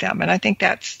work with them. And I think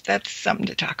that's something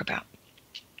to talk about.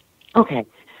 Okay.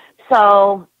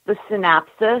 So the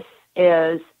synopsis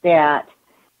is that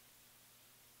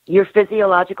your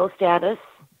physiological status,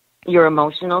 your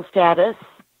emotional status,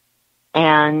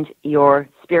 and your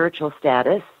spiritual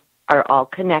status are all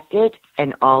connected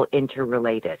and all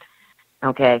interrelated.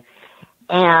 Okay?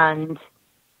 And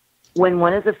when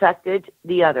one is affected,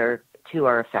 the other two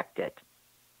are affected,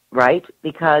 right?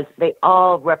 Because they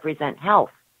all represent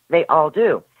health. They all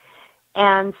do.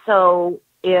 And so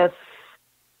if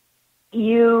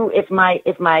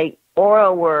my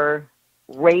aura were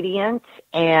radiant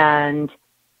and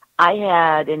I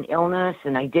had an illness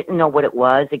and I didn't know what it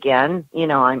was, again,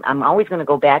 I'm always going to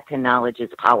go back to knowledge is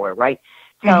power, right?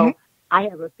 So I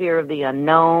have a fear of the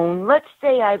unknown. Let's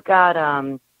say I've got,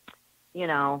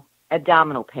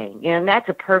 abdominal pain. And that's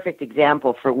a perfect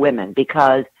example for women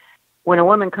because when a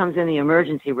woman comes in the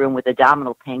emergency room with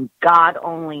abdominal pain, God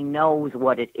only knows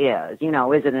what it is.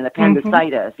 Is it an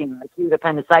appendicitis, acute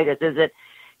appendicitis? Is it,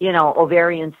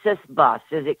 ovarian cyst bust?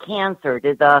 Is it cancer?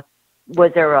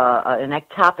 Was there an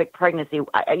ectopic pregnancy?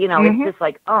 It's just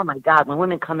like, oh my God, when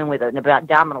women come in with an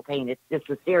abdominal pain, it's just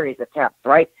a series of tests,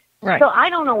 right? Right. So I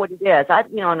don't know what it is.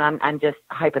 And I'm just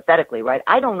hypothetically, right?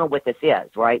 I don't know what this is,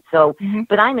 right? So,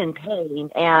 but I'm in pain,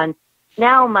 and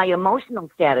now my emotional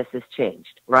status has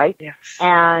changed, right? Yes.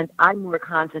 And I'm more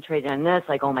concentrated on this,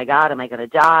 like, oh my God, am I going to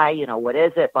die? What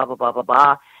is it? Blah, blah, blah, blah,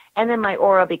 blah. And then my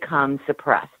aura becomes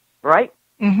suppressed, right?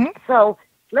 So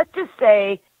let's just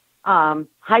say,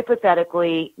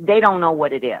 hypothetically, they don't know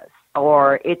what it is.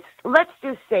 Or let's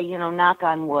just say, knock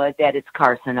on wood, that it's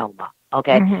carcinoma.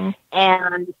 Okay.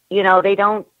 And, they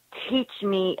don't teach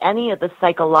me any of the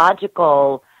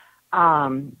psychological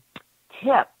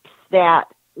tips that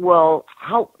will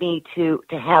help me to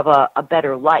have a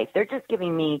better life. They're just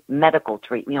giving me medical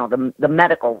treatment,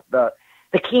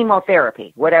 the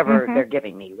chemotherapy, whatever they're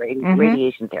giving me,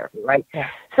 radiation therapy, right? Yeah.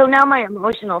 So now my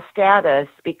emotional status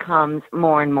becomes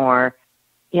more and more,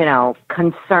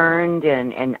 concerned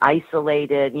and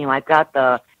isolated. I've got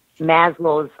the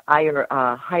Maslow's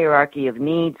hierarchy of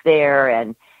needs there,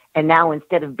 and now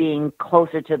instead of being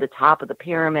closer to the top of the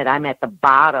pyramid, I'm at the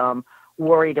bottom,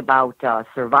 worried about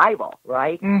survival,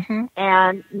 right?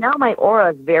 And now my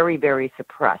aura is very, very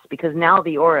suppressed because now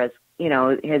the aura is,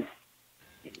 has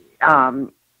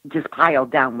just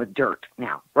piled down with dirt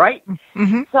now, right?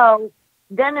 So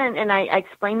then, and I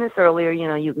explained this earlier,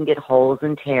 you can get holes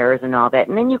and tears and all that,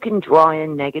 and then you can draw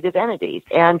in negative entities.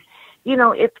 And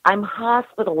if I'm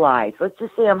hospitalized, let's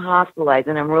just say I'm hospitalized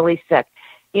and I'm really sick,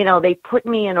 they put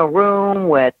me in a room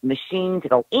with machines that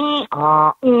go,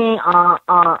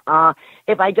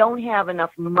 if I don't have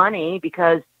enough money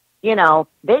because,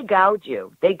 they gouge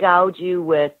you. They gouge you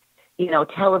with,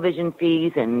 television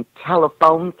fees and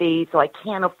telephone fees, so I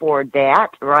can't afford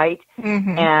that, right?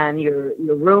 And your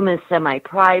room is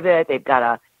semi-private. They've got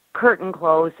a curtain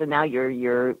closed, so now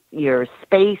your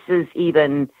space is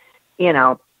even,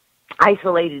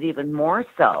 isolated even more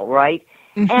so, right?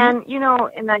 And,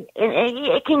 and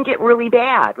it can get really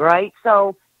bad, right?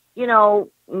 So,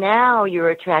 now you're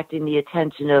attracting the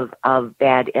attention of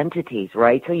bad entities,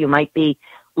 right? So you might be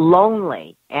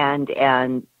lonely and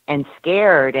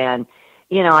scared. And,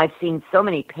 I've seen so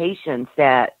many patients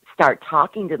that start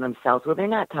talking to themselves. Well, they're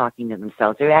not talking to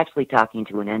themselves. They're actually talking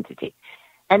to an entity.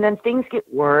 And then things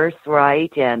get worse,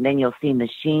 right? And then you'll see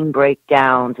machine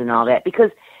breakdowns and all that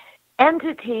because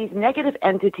negative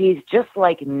entities, just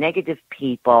like negative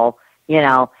people,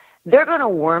 they're going to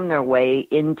worm their way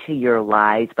into your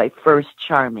lives by first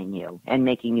charming you and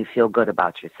making you feel good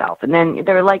about yourself. And then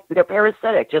they're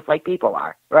parasitic, just like people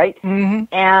are, right?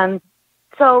 And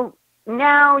so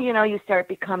now, you start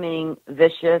becoming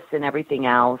vicious and everything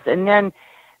else. And then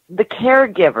the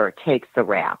caregiver takes the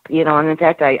rap, and in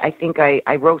fact, I think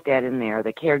I wrote that in there.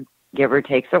 The caregiver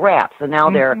takes the rap. So now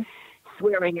they're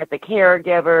swearing at the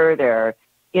caregiver. They're,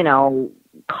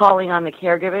 calling on the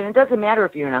caregiver. And it doesn't matter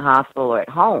if you're in a hospital or at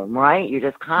home, right? You're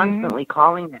just constantly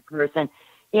calling that person,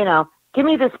 give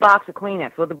me this box of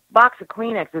Kleenex. Well, the box of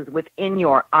Kleenex is within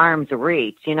your arm's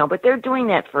reach, but they're doing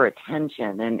that for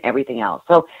attention and everything else.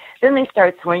 So then they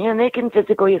start swearing and they can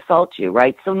physically assault you,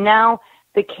 right? So now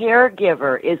the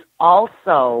caregiver is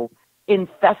also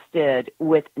infested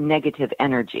with negative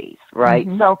energies, right?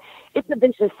 So it's a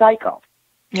vicious cycle.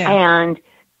 Yeah. And,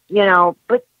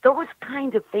 but those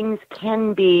kind of things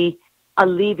can be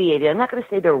alleviated. I'm not going to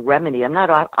say they're remedy. I'm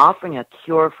not offering a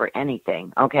cure for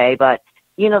anything, okay? But,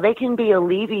 they can be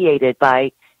alleviated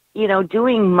by,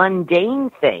 doing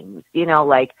mundane things,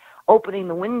 like opening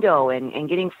the window and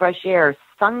getting fresh air,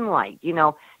 sunlight,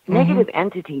 Negative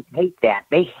entities hate that.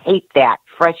 They hate that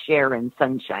fresh air and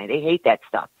sunshine. They hate that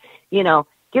stuff.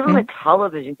 Give them a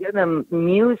television, give them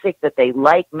music that they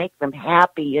like, make them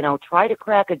happy, try to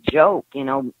crack a joke,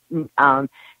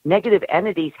 negative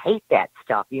entities hate that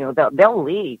stuff. They'll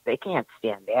leave. They can't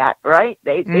stand that, right?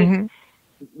 They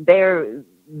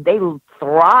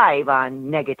thrive on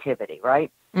negativity,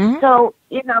 right? So,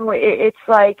 it's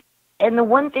like, and the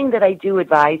one thing that I do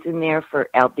advise in there for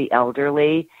the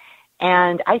elderly,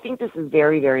 and I think this is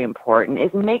very, very important,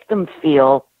 is make them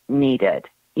feel needed.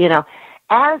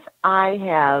 As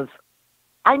I'm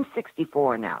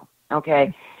 64 now,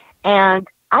 okay? And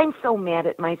I'm so mad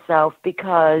at myself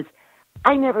because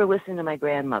I never listened to my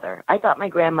grandmother. I thought my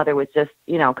grandmother was just,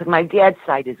 because my dad's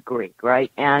side is Greek, right?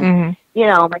 And,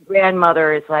 my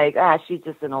grandmother is like, she's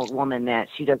just an old woman that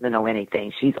she doesn't know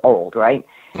anything. She's old, right?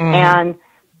 And,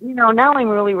 now I'm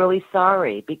really, really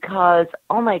sorry because,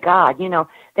 oh my God,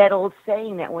 that old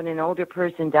saying that when an older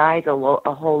person dies,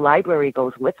 a whole library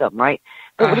goes with them, right?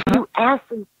 But if you ask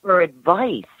them for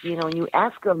advice, and you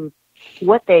ask them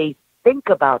what they think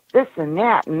about this and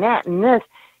that and that and this,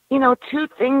 two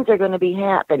things are going to be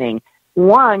happening.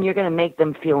 One, you're going to make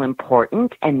them feel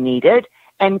important and needed.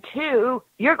 And two,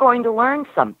 you're going to learn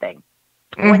something.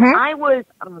 When I was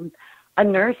a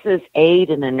nurse's aide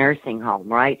in a nursing home,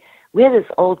 right? We had this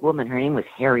old woman. Her name was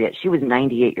Harriet. She was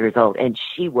 98 years old, and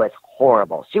she was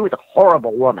horrible. She was a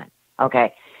horrible woman,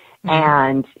 okay?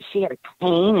 And she had a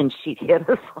cane, and she hit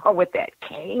us all with that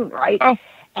cane, right?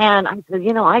 And I said,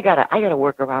 I gotta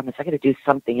work around this. I gotta do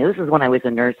something. This is when I was a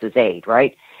nurse's aide,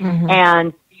 right?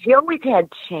 And she always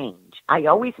had change. I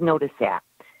always noticed that.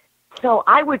 So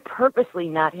I would purposely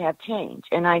not have change.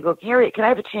 And I go, Harriet, can I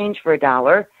have a change for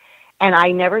 $1? And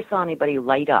I never saw anybody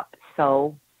light up.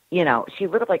 So, she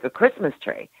lit up like a Christmas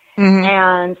tree.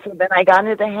 And so then I got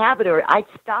into the habit of I'd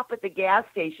stop at the gas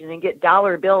station and get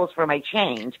dollar bills for my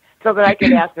change so that I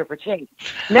could ask her for change.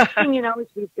 Next thing you know,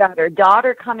 she's got her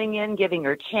daughter coming in, giving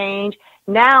her change.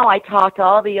 Now I talk to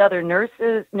all the other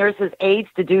nurses' aides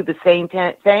to do the same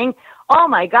thing. Oh,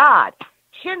 my God.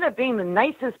 She ended up being the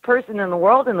nicest person in the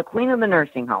world and the queen of the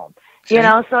nursing home.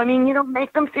 So,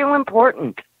 make them feel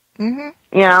important. And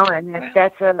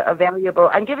that's a valuable.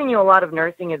 I'm giving you a lot of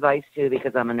nursing advice too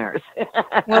because I'm a nurse.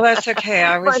 Well, that's okay.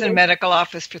 I was in a medical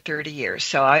office for 30 years,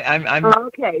 so I'm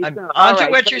okay. I'm onto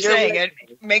what you're saying.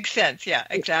 It makes sense. Yeah,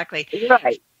 exactly.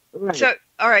 Right. So,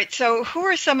 all right. So, who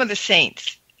are some of the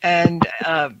saints and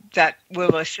that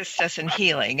will assist us in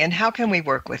healing, and how can we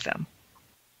work with them?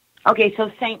 Okay,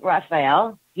 so Saint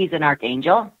Raphael, he's an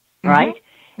archangel, right?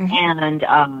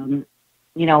 And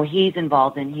he's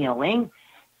involved in healing.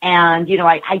 And,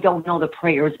 I don't know the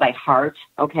prayers by heart,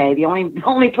 okay? The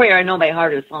only prayer I know by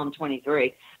heart is Psalm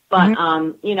 23. But,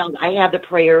 I have the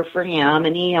prayer for him,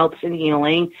 and he helps in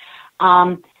healing.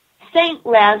 Saint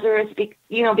Lazarus,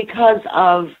 because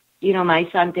of, my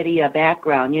Santeria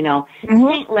background,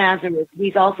 Saint Lazarus,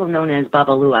 he's also known as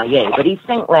Babaluaye, but he's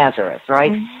Saint Lazarus,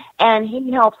 right? And he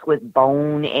helps with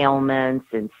bone ailments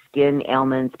and skin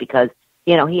ailments because,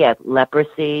 he had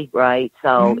leprosy, right?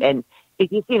 So, and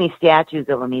if you see any statues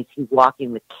of him, he's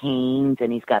walking with canes,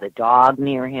 and he's got a dog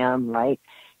near him, right?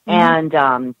 And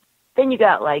then you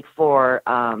got, for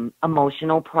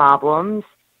emotional problems,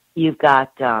 you've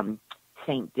got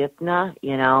Saint Dipna,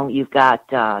 you've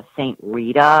got Saint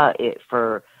Rita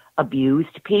for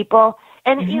abused people.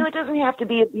 And, it doesn't have to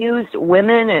be abused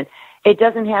women, and it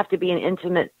doesn't have to be an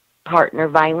intimate partner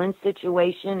violence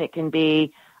situation. It can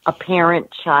be a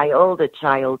parent-child, a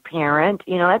child-parent,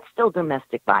 that's still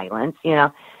domestic violence,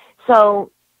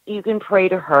 So you can pray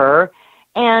to her.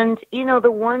 And,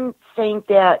 the one saint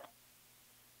that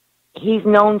he's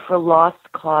known for lost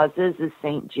causes is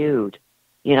Saint Jude,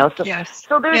 So,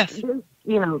 so there's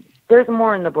there's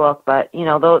more in the book, but,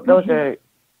 those are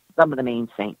some of the main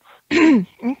saints.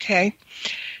 Okay.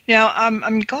 Now,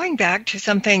 I'm going back to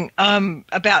something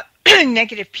about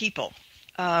negative people.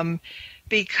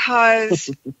 Because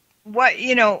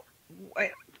we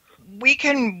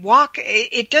can walk,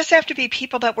 it does have to be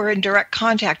people that we're in direct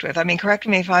contact with. I mean, correct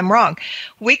me if I'm wrong.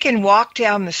 We can walk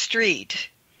down the street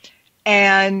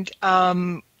and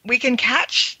we can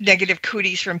catch negative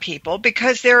cooties from people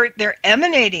because they're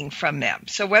emanating from them.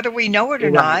 So whether we know it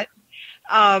or not,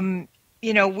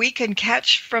 we can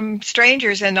catch from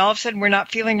strangers and all of a sudden we're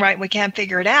not feeling right and we can't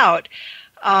figure it out.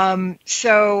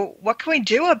 So what can we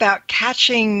do about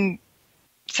catching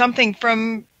something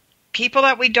from people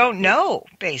that we don't know,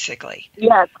 basically.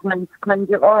 Yeah, cleanse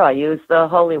your aura. Use the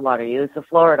holy water. Use the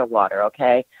Florida water,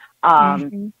 okay?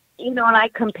 You know, and I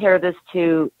compare this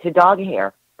to dog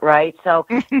hair, right? So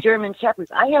German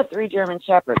Shepherds. I have 3 German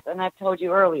Shepherds, and I've told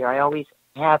you earlier, I always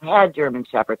have had German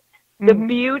Shepherds. The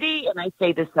beauty, and I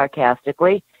say this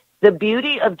sarcastically, the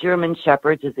beauty of German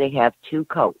Shepherds is they have 2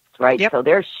 coats, right? Yep. So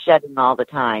they're shedding all the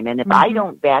time. And if I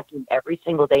don't vacuum every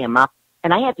single day and mop,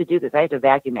 and I have to do this, I have to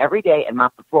vacuum every day and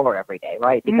mop the floor every day,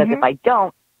 right? Because if I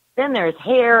don't, then there's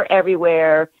hair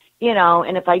everywhere, you know,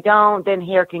 and if I don't, then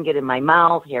hair can get in my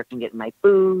mouth, hair can get in my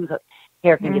food,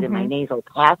 hair can get in my nasal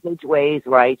passageways,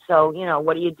 right? So, you know,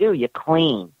 what do? You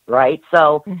clean, right?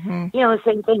 So, you know, the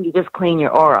same thing, you just clean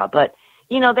your aura. But,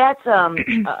 you know, that's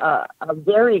a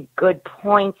very good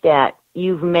point that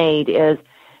you've made is,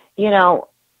 you know,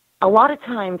 a lot of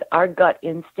times our gut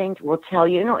instinct will tell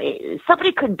you, you know,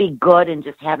 somebody could be good and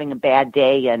just having a bad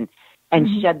day and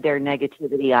shed their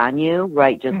negativity on you,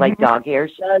 right? Just like dog hair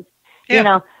sheds, you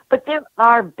know, but there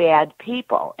are bad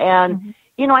people. And,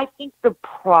 you know, I think the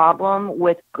problem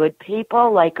with good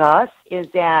people like us is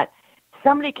that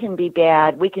somebody can be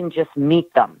bad. We can just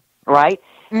meet them, right?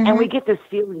 And we get this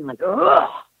feeling like, ugh,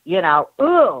 you know,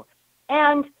 ugh.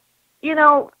 And, you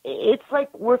know, it's like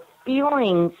we're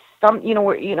feeling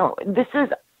this is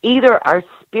either our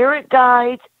spirit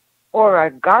guides or our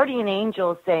guardian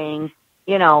angel saying,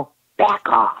 you know, back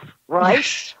off, right?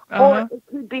 Yes. Or it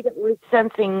could be that we're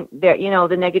sensing their, you know,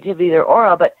 the negativity of their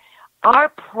aura. But our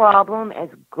problem as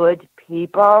good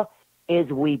people is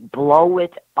we blow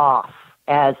it off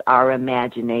as our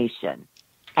imagination.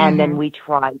 And then we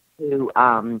try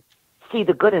to see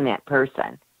the good in that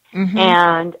person.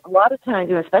 And a lot of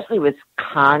times, especially with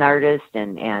con artists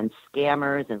and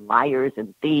scammers and liars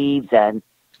and thieves, and,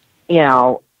 you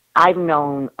know, I've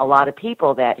known a lot of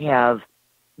people that have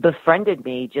befriended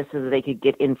me just so that they could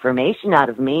get information out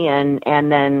of me and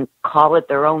then call it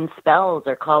their own spells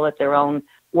or call it their own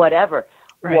whatever.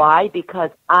 Right. Why?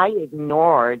 Because I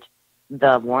ignored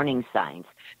the warning signs.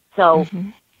 So,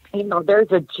 you know,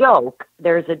 there's a joke,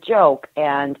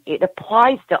 and it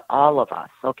applies to all of us,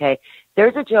 okay?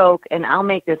 There's a joke, and I'll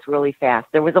make this really fast.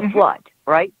 There was a flood,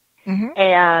 right?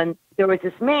 And there was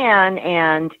this man,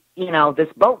 and, you know, this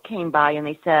boat came by, and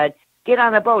they said, get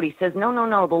on a boat. He says, no,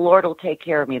 the Lord will take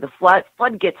care of me. The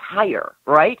flood gets higher,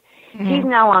 right? He's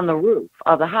now on the roof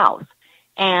of the house.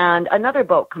 And another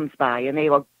boat comes by, and they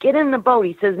will get in the boat.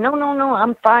 He says, no,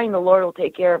 I'm fine. The Lord will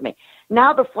take care of me.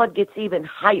 Now the flood gets even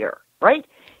higher, right?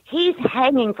 He's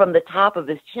hanging from the top of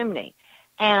his chimney,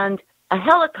 and a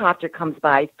helicopter comes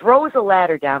by, throws a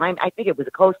ladder down. I think it was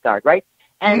a Coast Guard, right?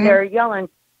 And they're yelling,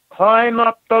 climb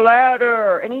up the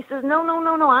ladder. And he says, no,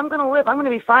 I'm going to live. I'm going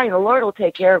to be fine. The Lord will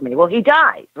take care of me. Well, he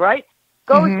dies, right?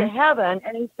 Goes to heaven,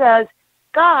 and he says,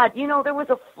 God, you know, there was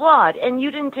a flood, and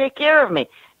you didn't take care of me.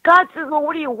 God says, well,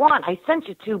 what do you want? I sent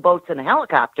you 2 boats and a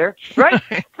helicopter, right?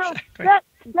 So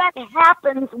that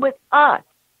happens with us,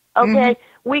 okay?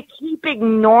 We keep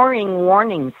ignoring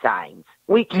warning signs.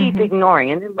 We keep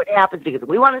ignoring. And then what happens, because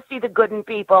we want to see the good in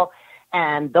people,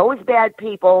 and those bad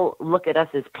people look at us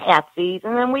as patsies,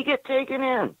 and then we get taken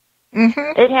in.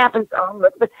 It happens all the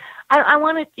time. But I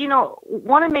want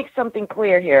to make something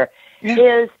clear here,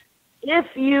 is if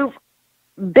you've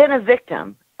been a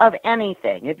victim of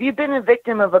anything, if you've been a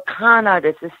victim of a con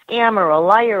artist, a scammer, a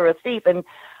liar, a thief, and,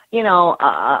 you know,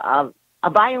 a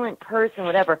violent person,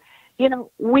 whatever, you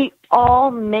know, we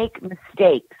all make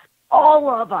mistakes. All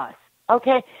of us.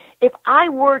 Okay, if I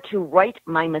were to write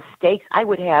my mistakes, I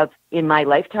would have, in my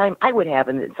lifetime, I would have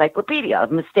an encyclopedia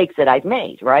of mistakes that I've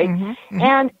made, right?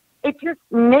 And it just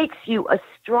makes you a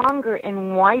stronger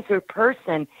and wiser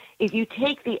person if you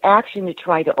take the action to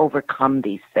try to overcome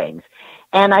these things.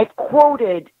 And I've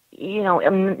quoted, you know,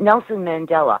 Nelson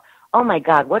Mandela. Oh, my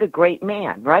God, what a great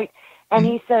man, right? And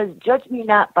he says, judge me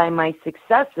not by my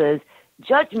successes,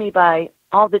 judge me by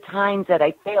all the times that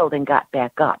I failed and got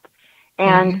back up.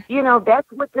 And, you know,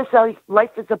 that's what this life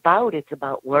is about. It's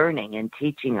about learning and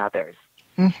teaching others.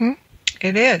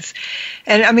 It is.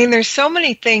 And, I mean, there's so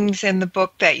many things in the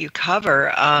book that you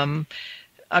cover. I'm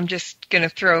just going to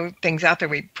throw things out there.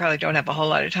 We probably don't have a whole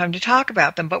lot of time to talk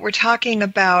about them, but we're talking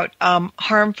about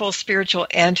harmful spiritual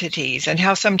entities and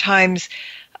how sometimes,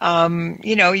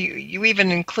 you know, you even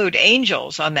include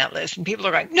angels on that list. And people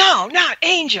are like, no, not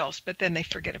angels. But then they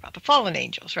forget about the fallen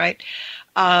angels, right?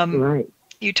 Right.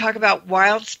 You talk about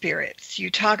wild spirits.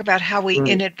 You talk about how we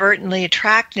inadvertently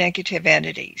attract negative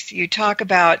entities. You talk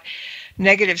about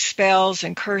negative spells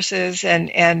and curses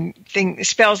and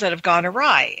spells that have gone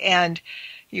awry. And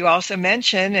you also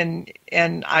mention,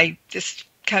 and I just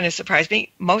kind of surprised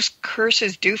me, most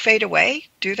curses do fade away,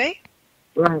 do they?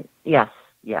 Right. Yes.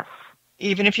 Yes.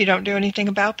 Even if you don't do anything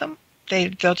about them,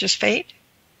 they'll just fade.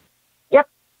 Yep.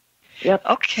 Yep.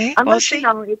 Okay. Unless,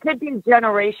 it could be a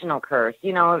generational curse.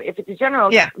 If it's a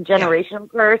generational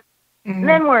curse,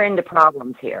 then we're into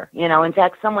problems here. In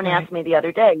fact, someone asked me the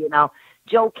other day,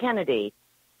 Joe Kennedy,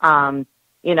 all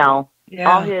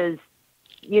his,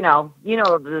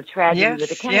 the tragedy with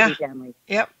the Kennedy family.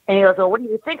 Yep. And he goes, well, what do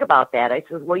you think about that? I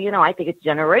said, well, I think it's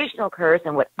generational curse.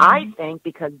 And what I think,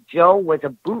 because Joe was a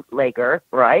bootlegger,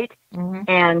 right? Mm-hmm.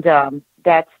 And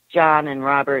that's John and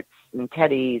Robert's and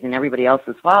Teddy's and everybody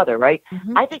else's father, right?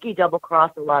 Mm-hmm. I think he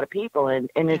double-crossed a lot of people. And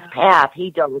in his path,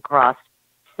 he double-crossed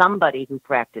somebody who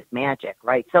practiced magic,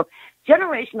 right? So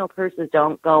generational curses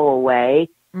don't go away.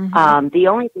 Mm-hmm. The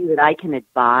only thing that I can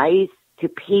advise to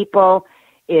people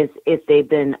is, if they've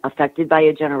been affected by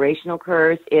a generational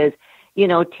curse, is,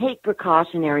 take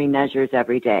precautionary measures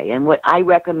every day. And what I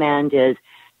recommend is,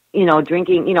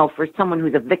 drinking, for someone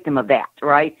who's a victim of that,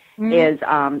 right, is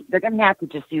they're going to have to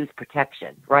just use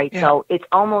protection, right? Yeah. So it's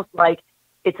almost like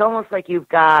you've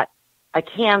got a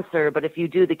cancer, but if you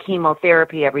do the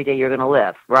chemotherapy every day, you're going to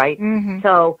live, right? Mm-hmm.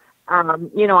 So,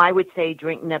 I would say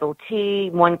drink nettle tea,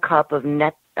 1 cup of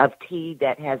tea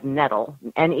that has nettle,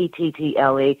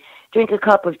 Nettle. Drink a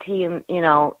cup of tea,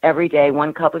 every day,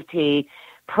 1 cup of tea.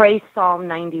 Pray Psalm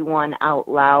 91 out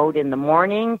loud in the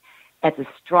morning. That's the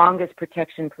strongest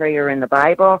protection prayer in the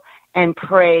Bible. And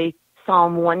pray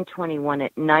Psalm 121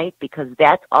 at night, because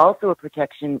that's also a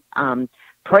protection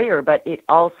prayer, but it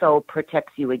also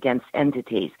protects you against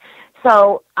entities.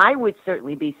 So I would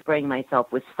certainly be spraying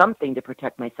myself with something to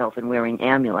protect myself and wearing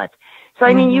amulets. So,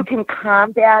 I mean, you can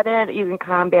combat it. You can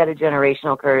combat a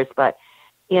generational curse, but,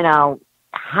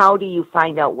 how do you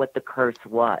find out what the curse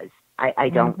was? I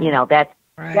don't,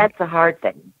 that's a hard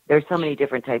thing. There's so many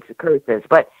different types of curses.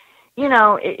 But,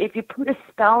 if you put a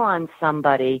spell on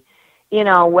somebody,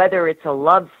 whether it's a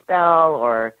love spell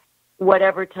or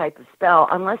whatever type of spell,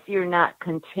 unless you're not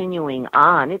continuing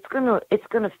on, it's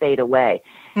gonna fade away.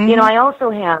 Mm-hmm. I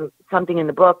also have something in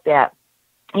the book that,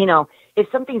 if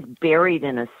something's buried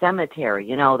in a cemetery,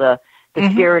 the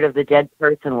spirit of the dead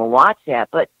person will watch that.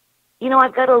 But,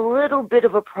 I've got a little bit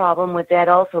of a problem with that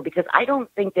also, because I don't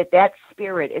think that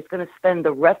spirit is going to spend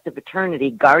the rest of eternity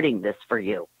guarding this for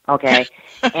you. Okay.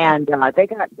 And they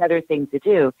got better things to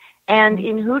do. And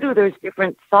in Hoodoo, there's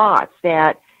different thoughts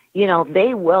that,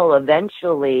 they will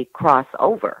eventually cross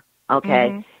over. Okay.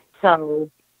 Mm-hmm. So,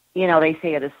 they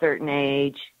say at a certain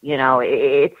age,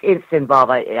 it's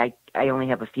involved. I only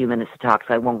have a few minutes to talk,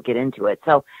 so I won't get into it.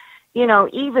 So,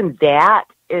 even that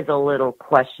is a little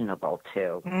questionable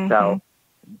too. Mm-hmm. So,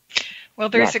 well,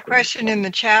 there's a question in the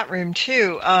chat room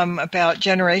too, about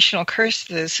generational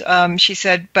curses. She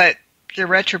said, but the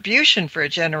retribution for a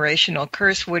generational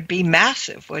curse would be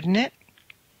massive, wouldn't it?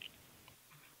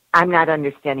 I'm not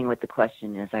understanding what the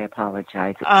question is. I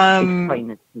apologize.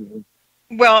 Explain it to me.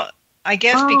 Well, I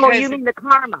guess because... you mean the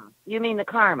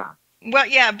karma. Well,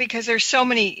 yeah, because there's so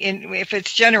many, if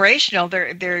it's generational,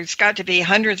 there's got to be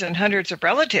hundreds and hundreds of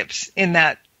relatives in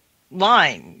that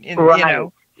line,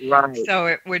 Right. So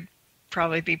it would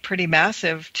probably be pretty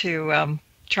massive to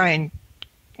try and,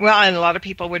 and a lot of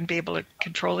people wouldn't be able to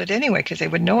control it anyway because they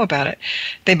wouldn't know about it.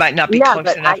 They might not be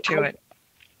close enough to it.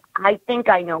 I think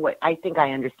I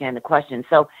understand the question.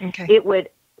 So It would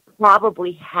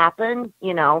probably happen,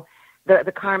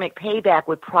 the karmic payback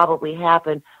would probably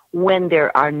happen when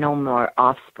there are no more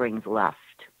offsprings left.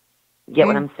 Get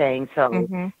what I'm saying?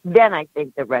 So then I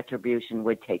think the retribution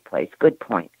would take place. Good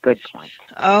point.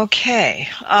 Okay.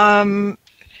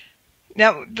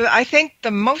 Now, I think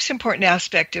the most important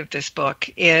aspect of this book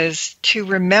is to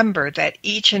remember that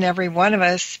each and every one of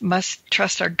us must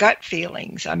trust our gut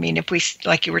feelings. I mean, if we,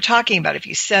 like you were talking about, if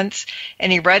you sense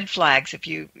any red flags, if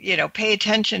you, pay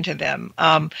attention to them,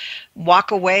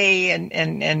 walk away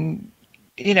and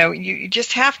you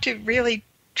just have to really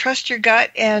trust your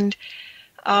gut and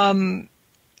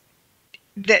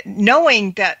that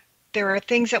knowing that there are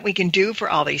things that we can do for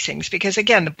all these things, because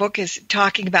again, the book is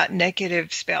talking about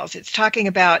negative spells. It's talking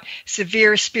about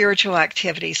severe spiritual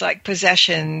activities like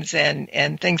possessions and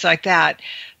things like that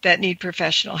need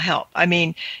professional help. I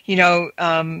mean,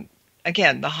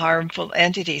 again, the harmful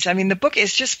entities. I mean, the book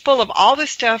is just full of all the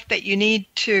stuff that you need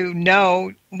to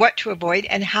know what to avoid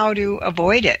and how to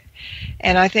avoid it.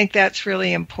 And I think that's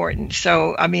really important.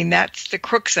 So, I mean, that's the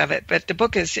crux of it. But the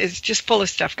book is just full of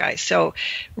stuff, guys. So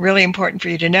really important for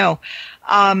you to know.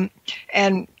 And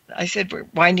I said we're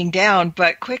winding down,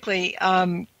 but quickly,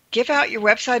 give out your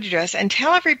website address and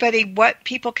tell everybody what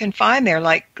people can find there,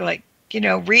 like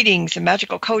readings and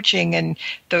magical coaching and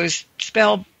those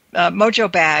spell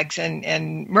mojo bags and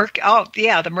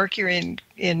the Mercury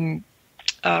in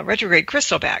retrograde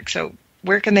crystal bag. So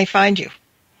where can they find you?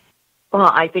 Well,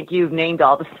 I think you've named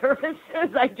all the services.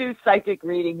 I do psychic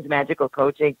readings, magical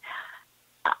coaching.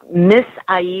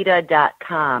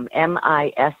 MissAida.com,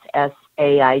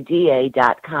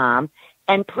 MissAida.com.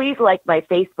 And please like my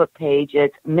Facebook page.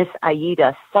 It's Miss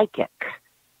Aida Psychic.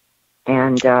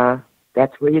 And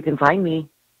that's where you can find me.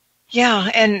 Yeah,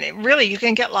 and really, you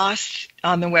can get lost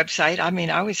on the website. I mean,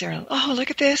 I was there, oh,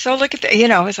 look at this, oh, look at that. You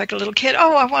know, I was like a little kid,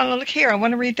 oh, I want to look here, I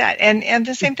want to read that. And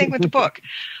the same thing with the book.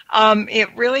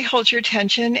 It really holds your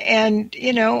attention, and,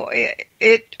 you know,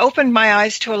 it opened my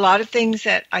eyes to a lot of things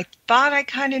that I thought I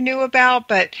kind of knew about,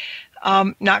 but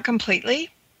not completely.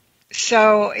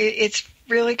 So it's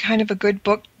really kind of a good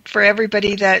book for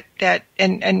everybody that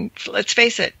and let's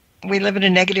face it, we live in a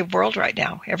negative world right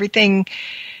now. Everything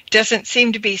doesn't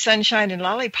seem to be sunshine and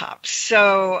lollipops.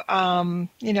 So,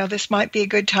 you know, this might be a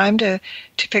good time to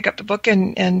pick up the book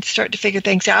and start to figure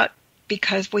things out,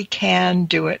 because we can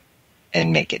do it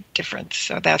and make a difference.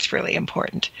 So that's really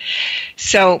important.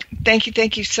 So thank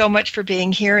you so much for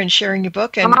being here and sharing your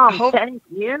book. And thank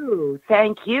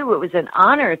you. It was an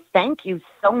honor. Thank you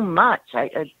so much.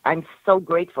 I'm so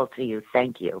grateful to you.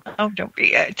 Thank you. Oh, don't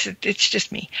be. It's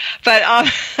just me. But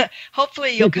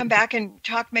hopefully you'll come back and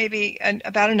talk maybe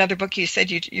about another book. You said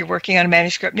you're working on a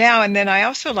manuscript now. And then I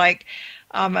also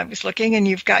I was looking, and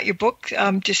you've got your book,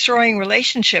 Destroying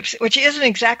Relationships, which isn't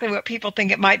exactly what people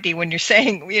think it might be when you're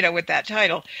saying, you know, with that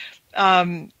title.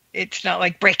 It's not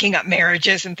like breaking up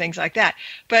marriages and things like that.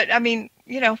 But, I mean,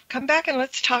 you know, come back and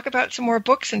let's talk about some more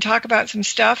books and talk about some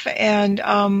stuff. And,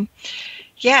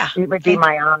 yeah. It would be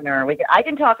my honor. I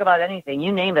can talk about anything.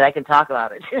 You name it, I can talk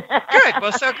about it. Good.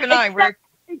 Well, so can I.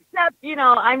 Except, you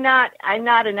know, I'm not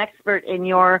an expert in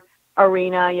your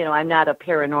arena. You know, I'm not a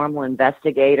paranormal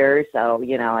investigator, so,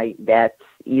 you know,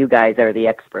 you guys are the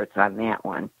experts on that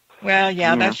one. Well,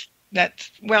 yeah,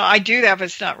 well, I do that, but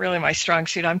it's not really my strong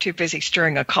suit. I'm too busy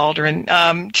stirring a cauldron but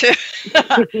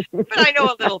I know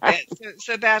a little bit,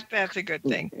 so that's a good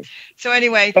thing. So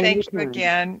anyway, thank you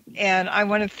again, and I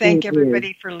want to thank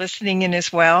everybody for listening in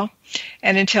as well.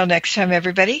 And until next time,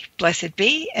 everybody, blessed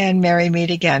be, and merry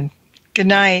meet again. Good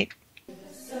night.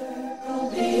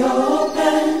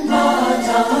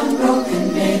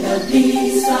 Unbroken, may the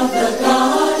peace of the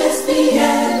goddess be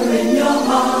ever in your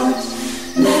heart.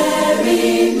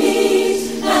 Merry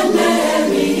meet and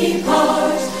merry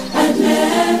part, and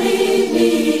merry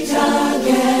meet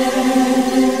again.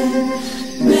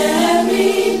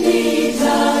 Merry meet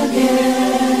again.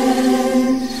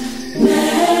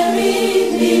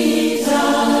 Merry meet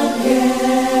again.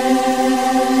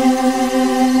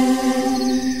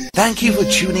 Thank you for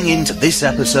tuning in to this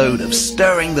episode of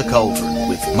Stirring the Cauldron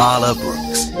with Marla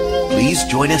Brooks. Please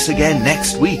join us again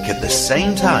next week at the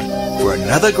same time for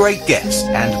another great guest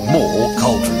and more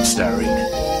cauldron stirring.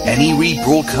 Any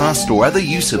rebroadcast or other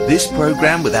use of this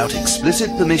program without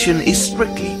explicit permission is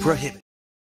strictly prohibited.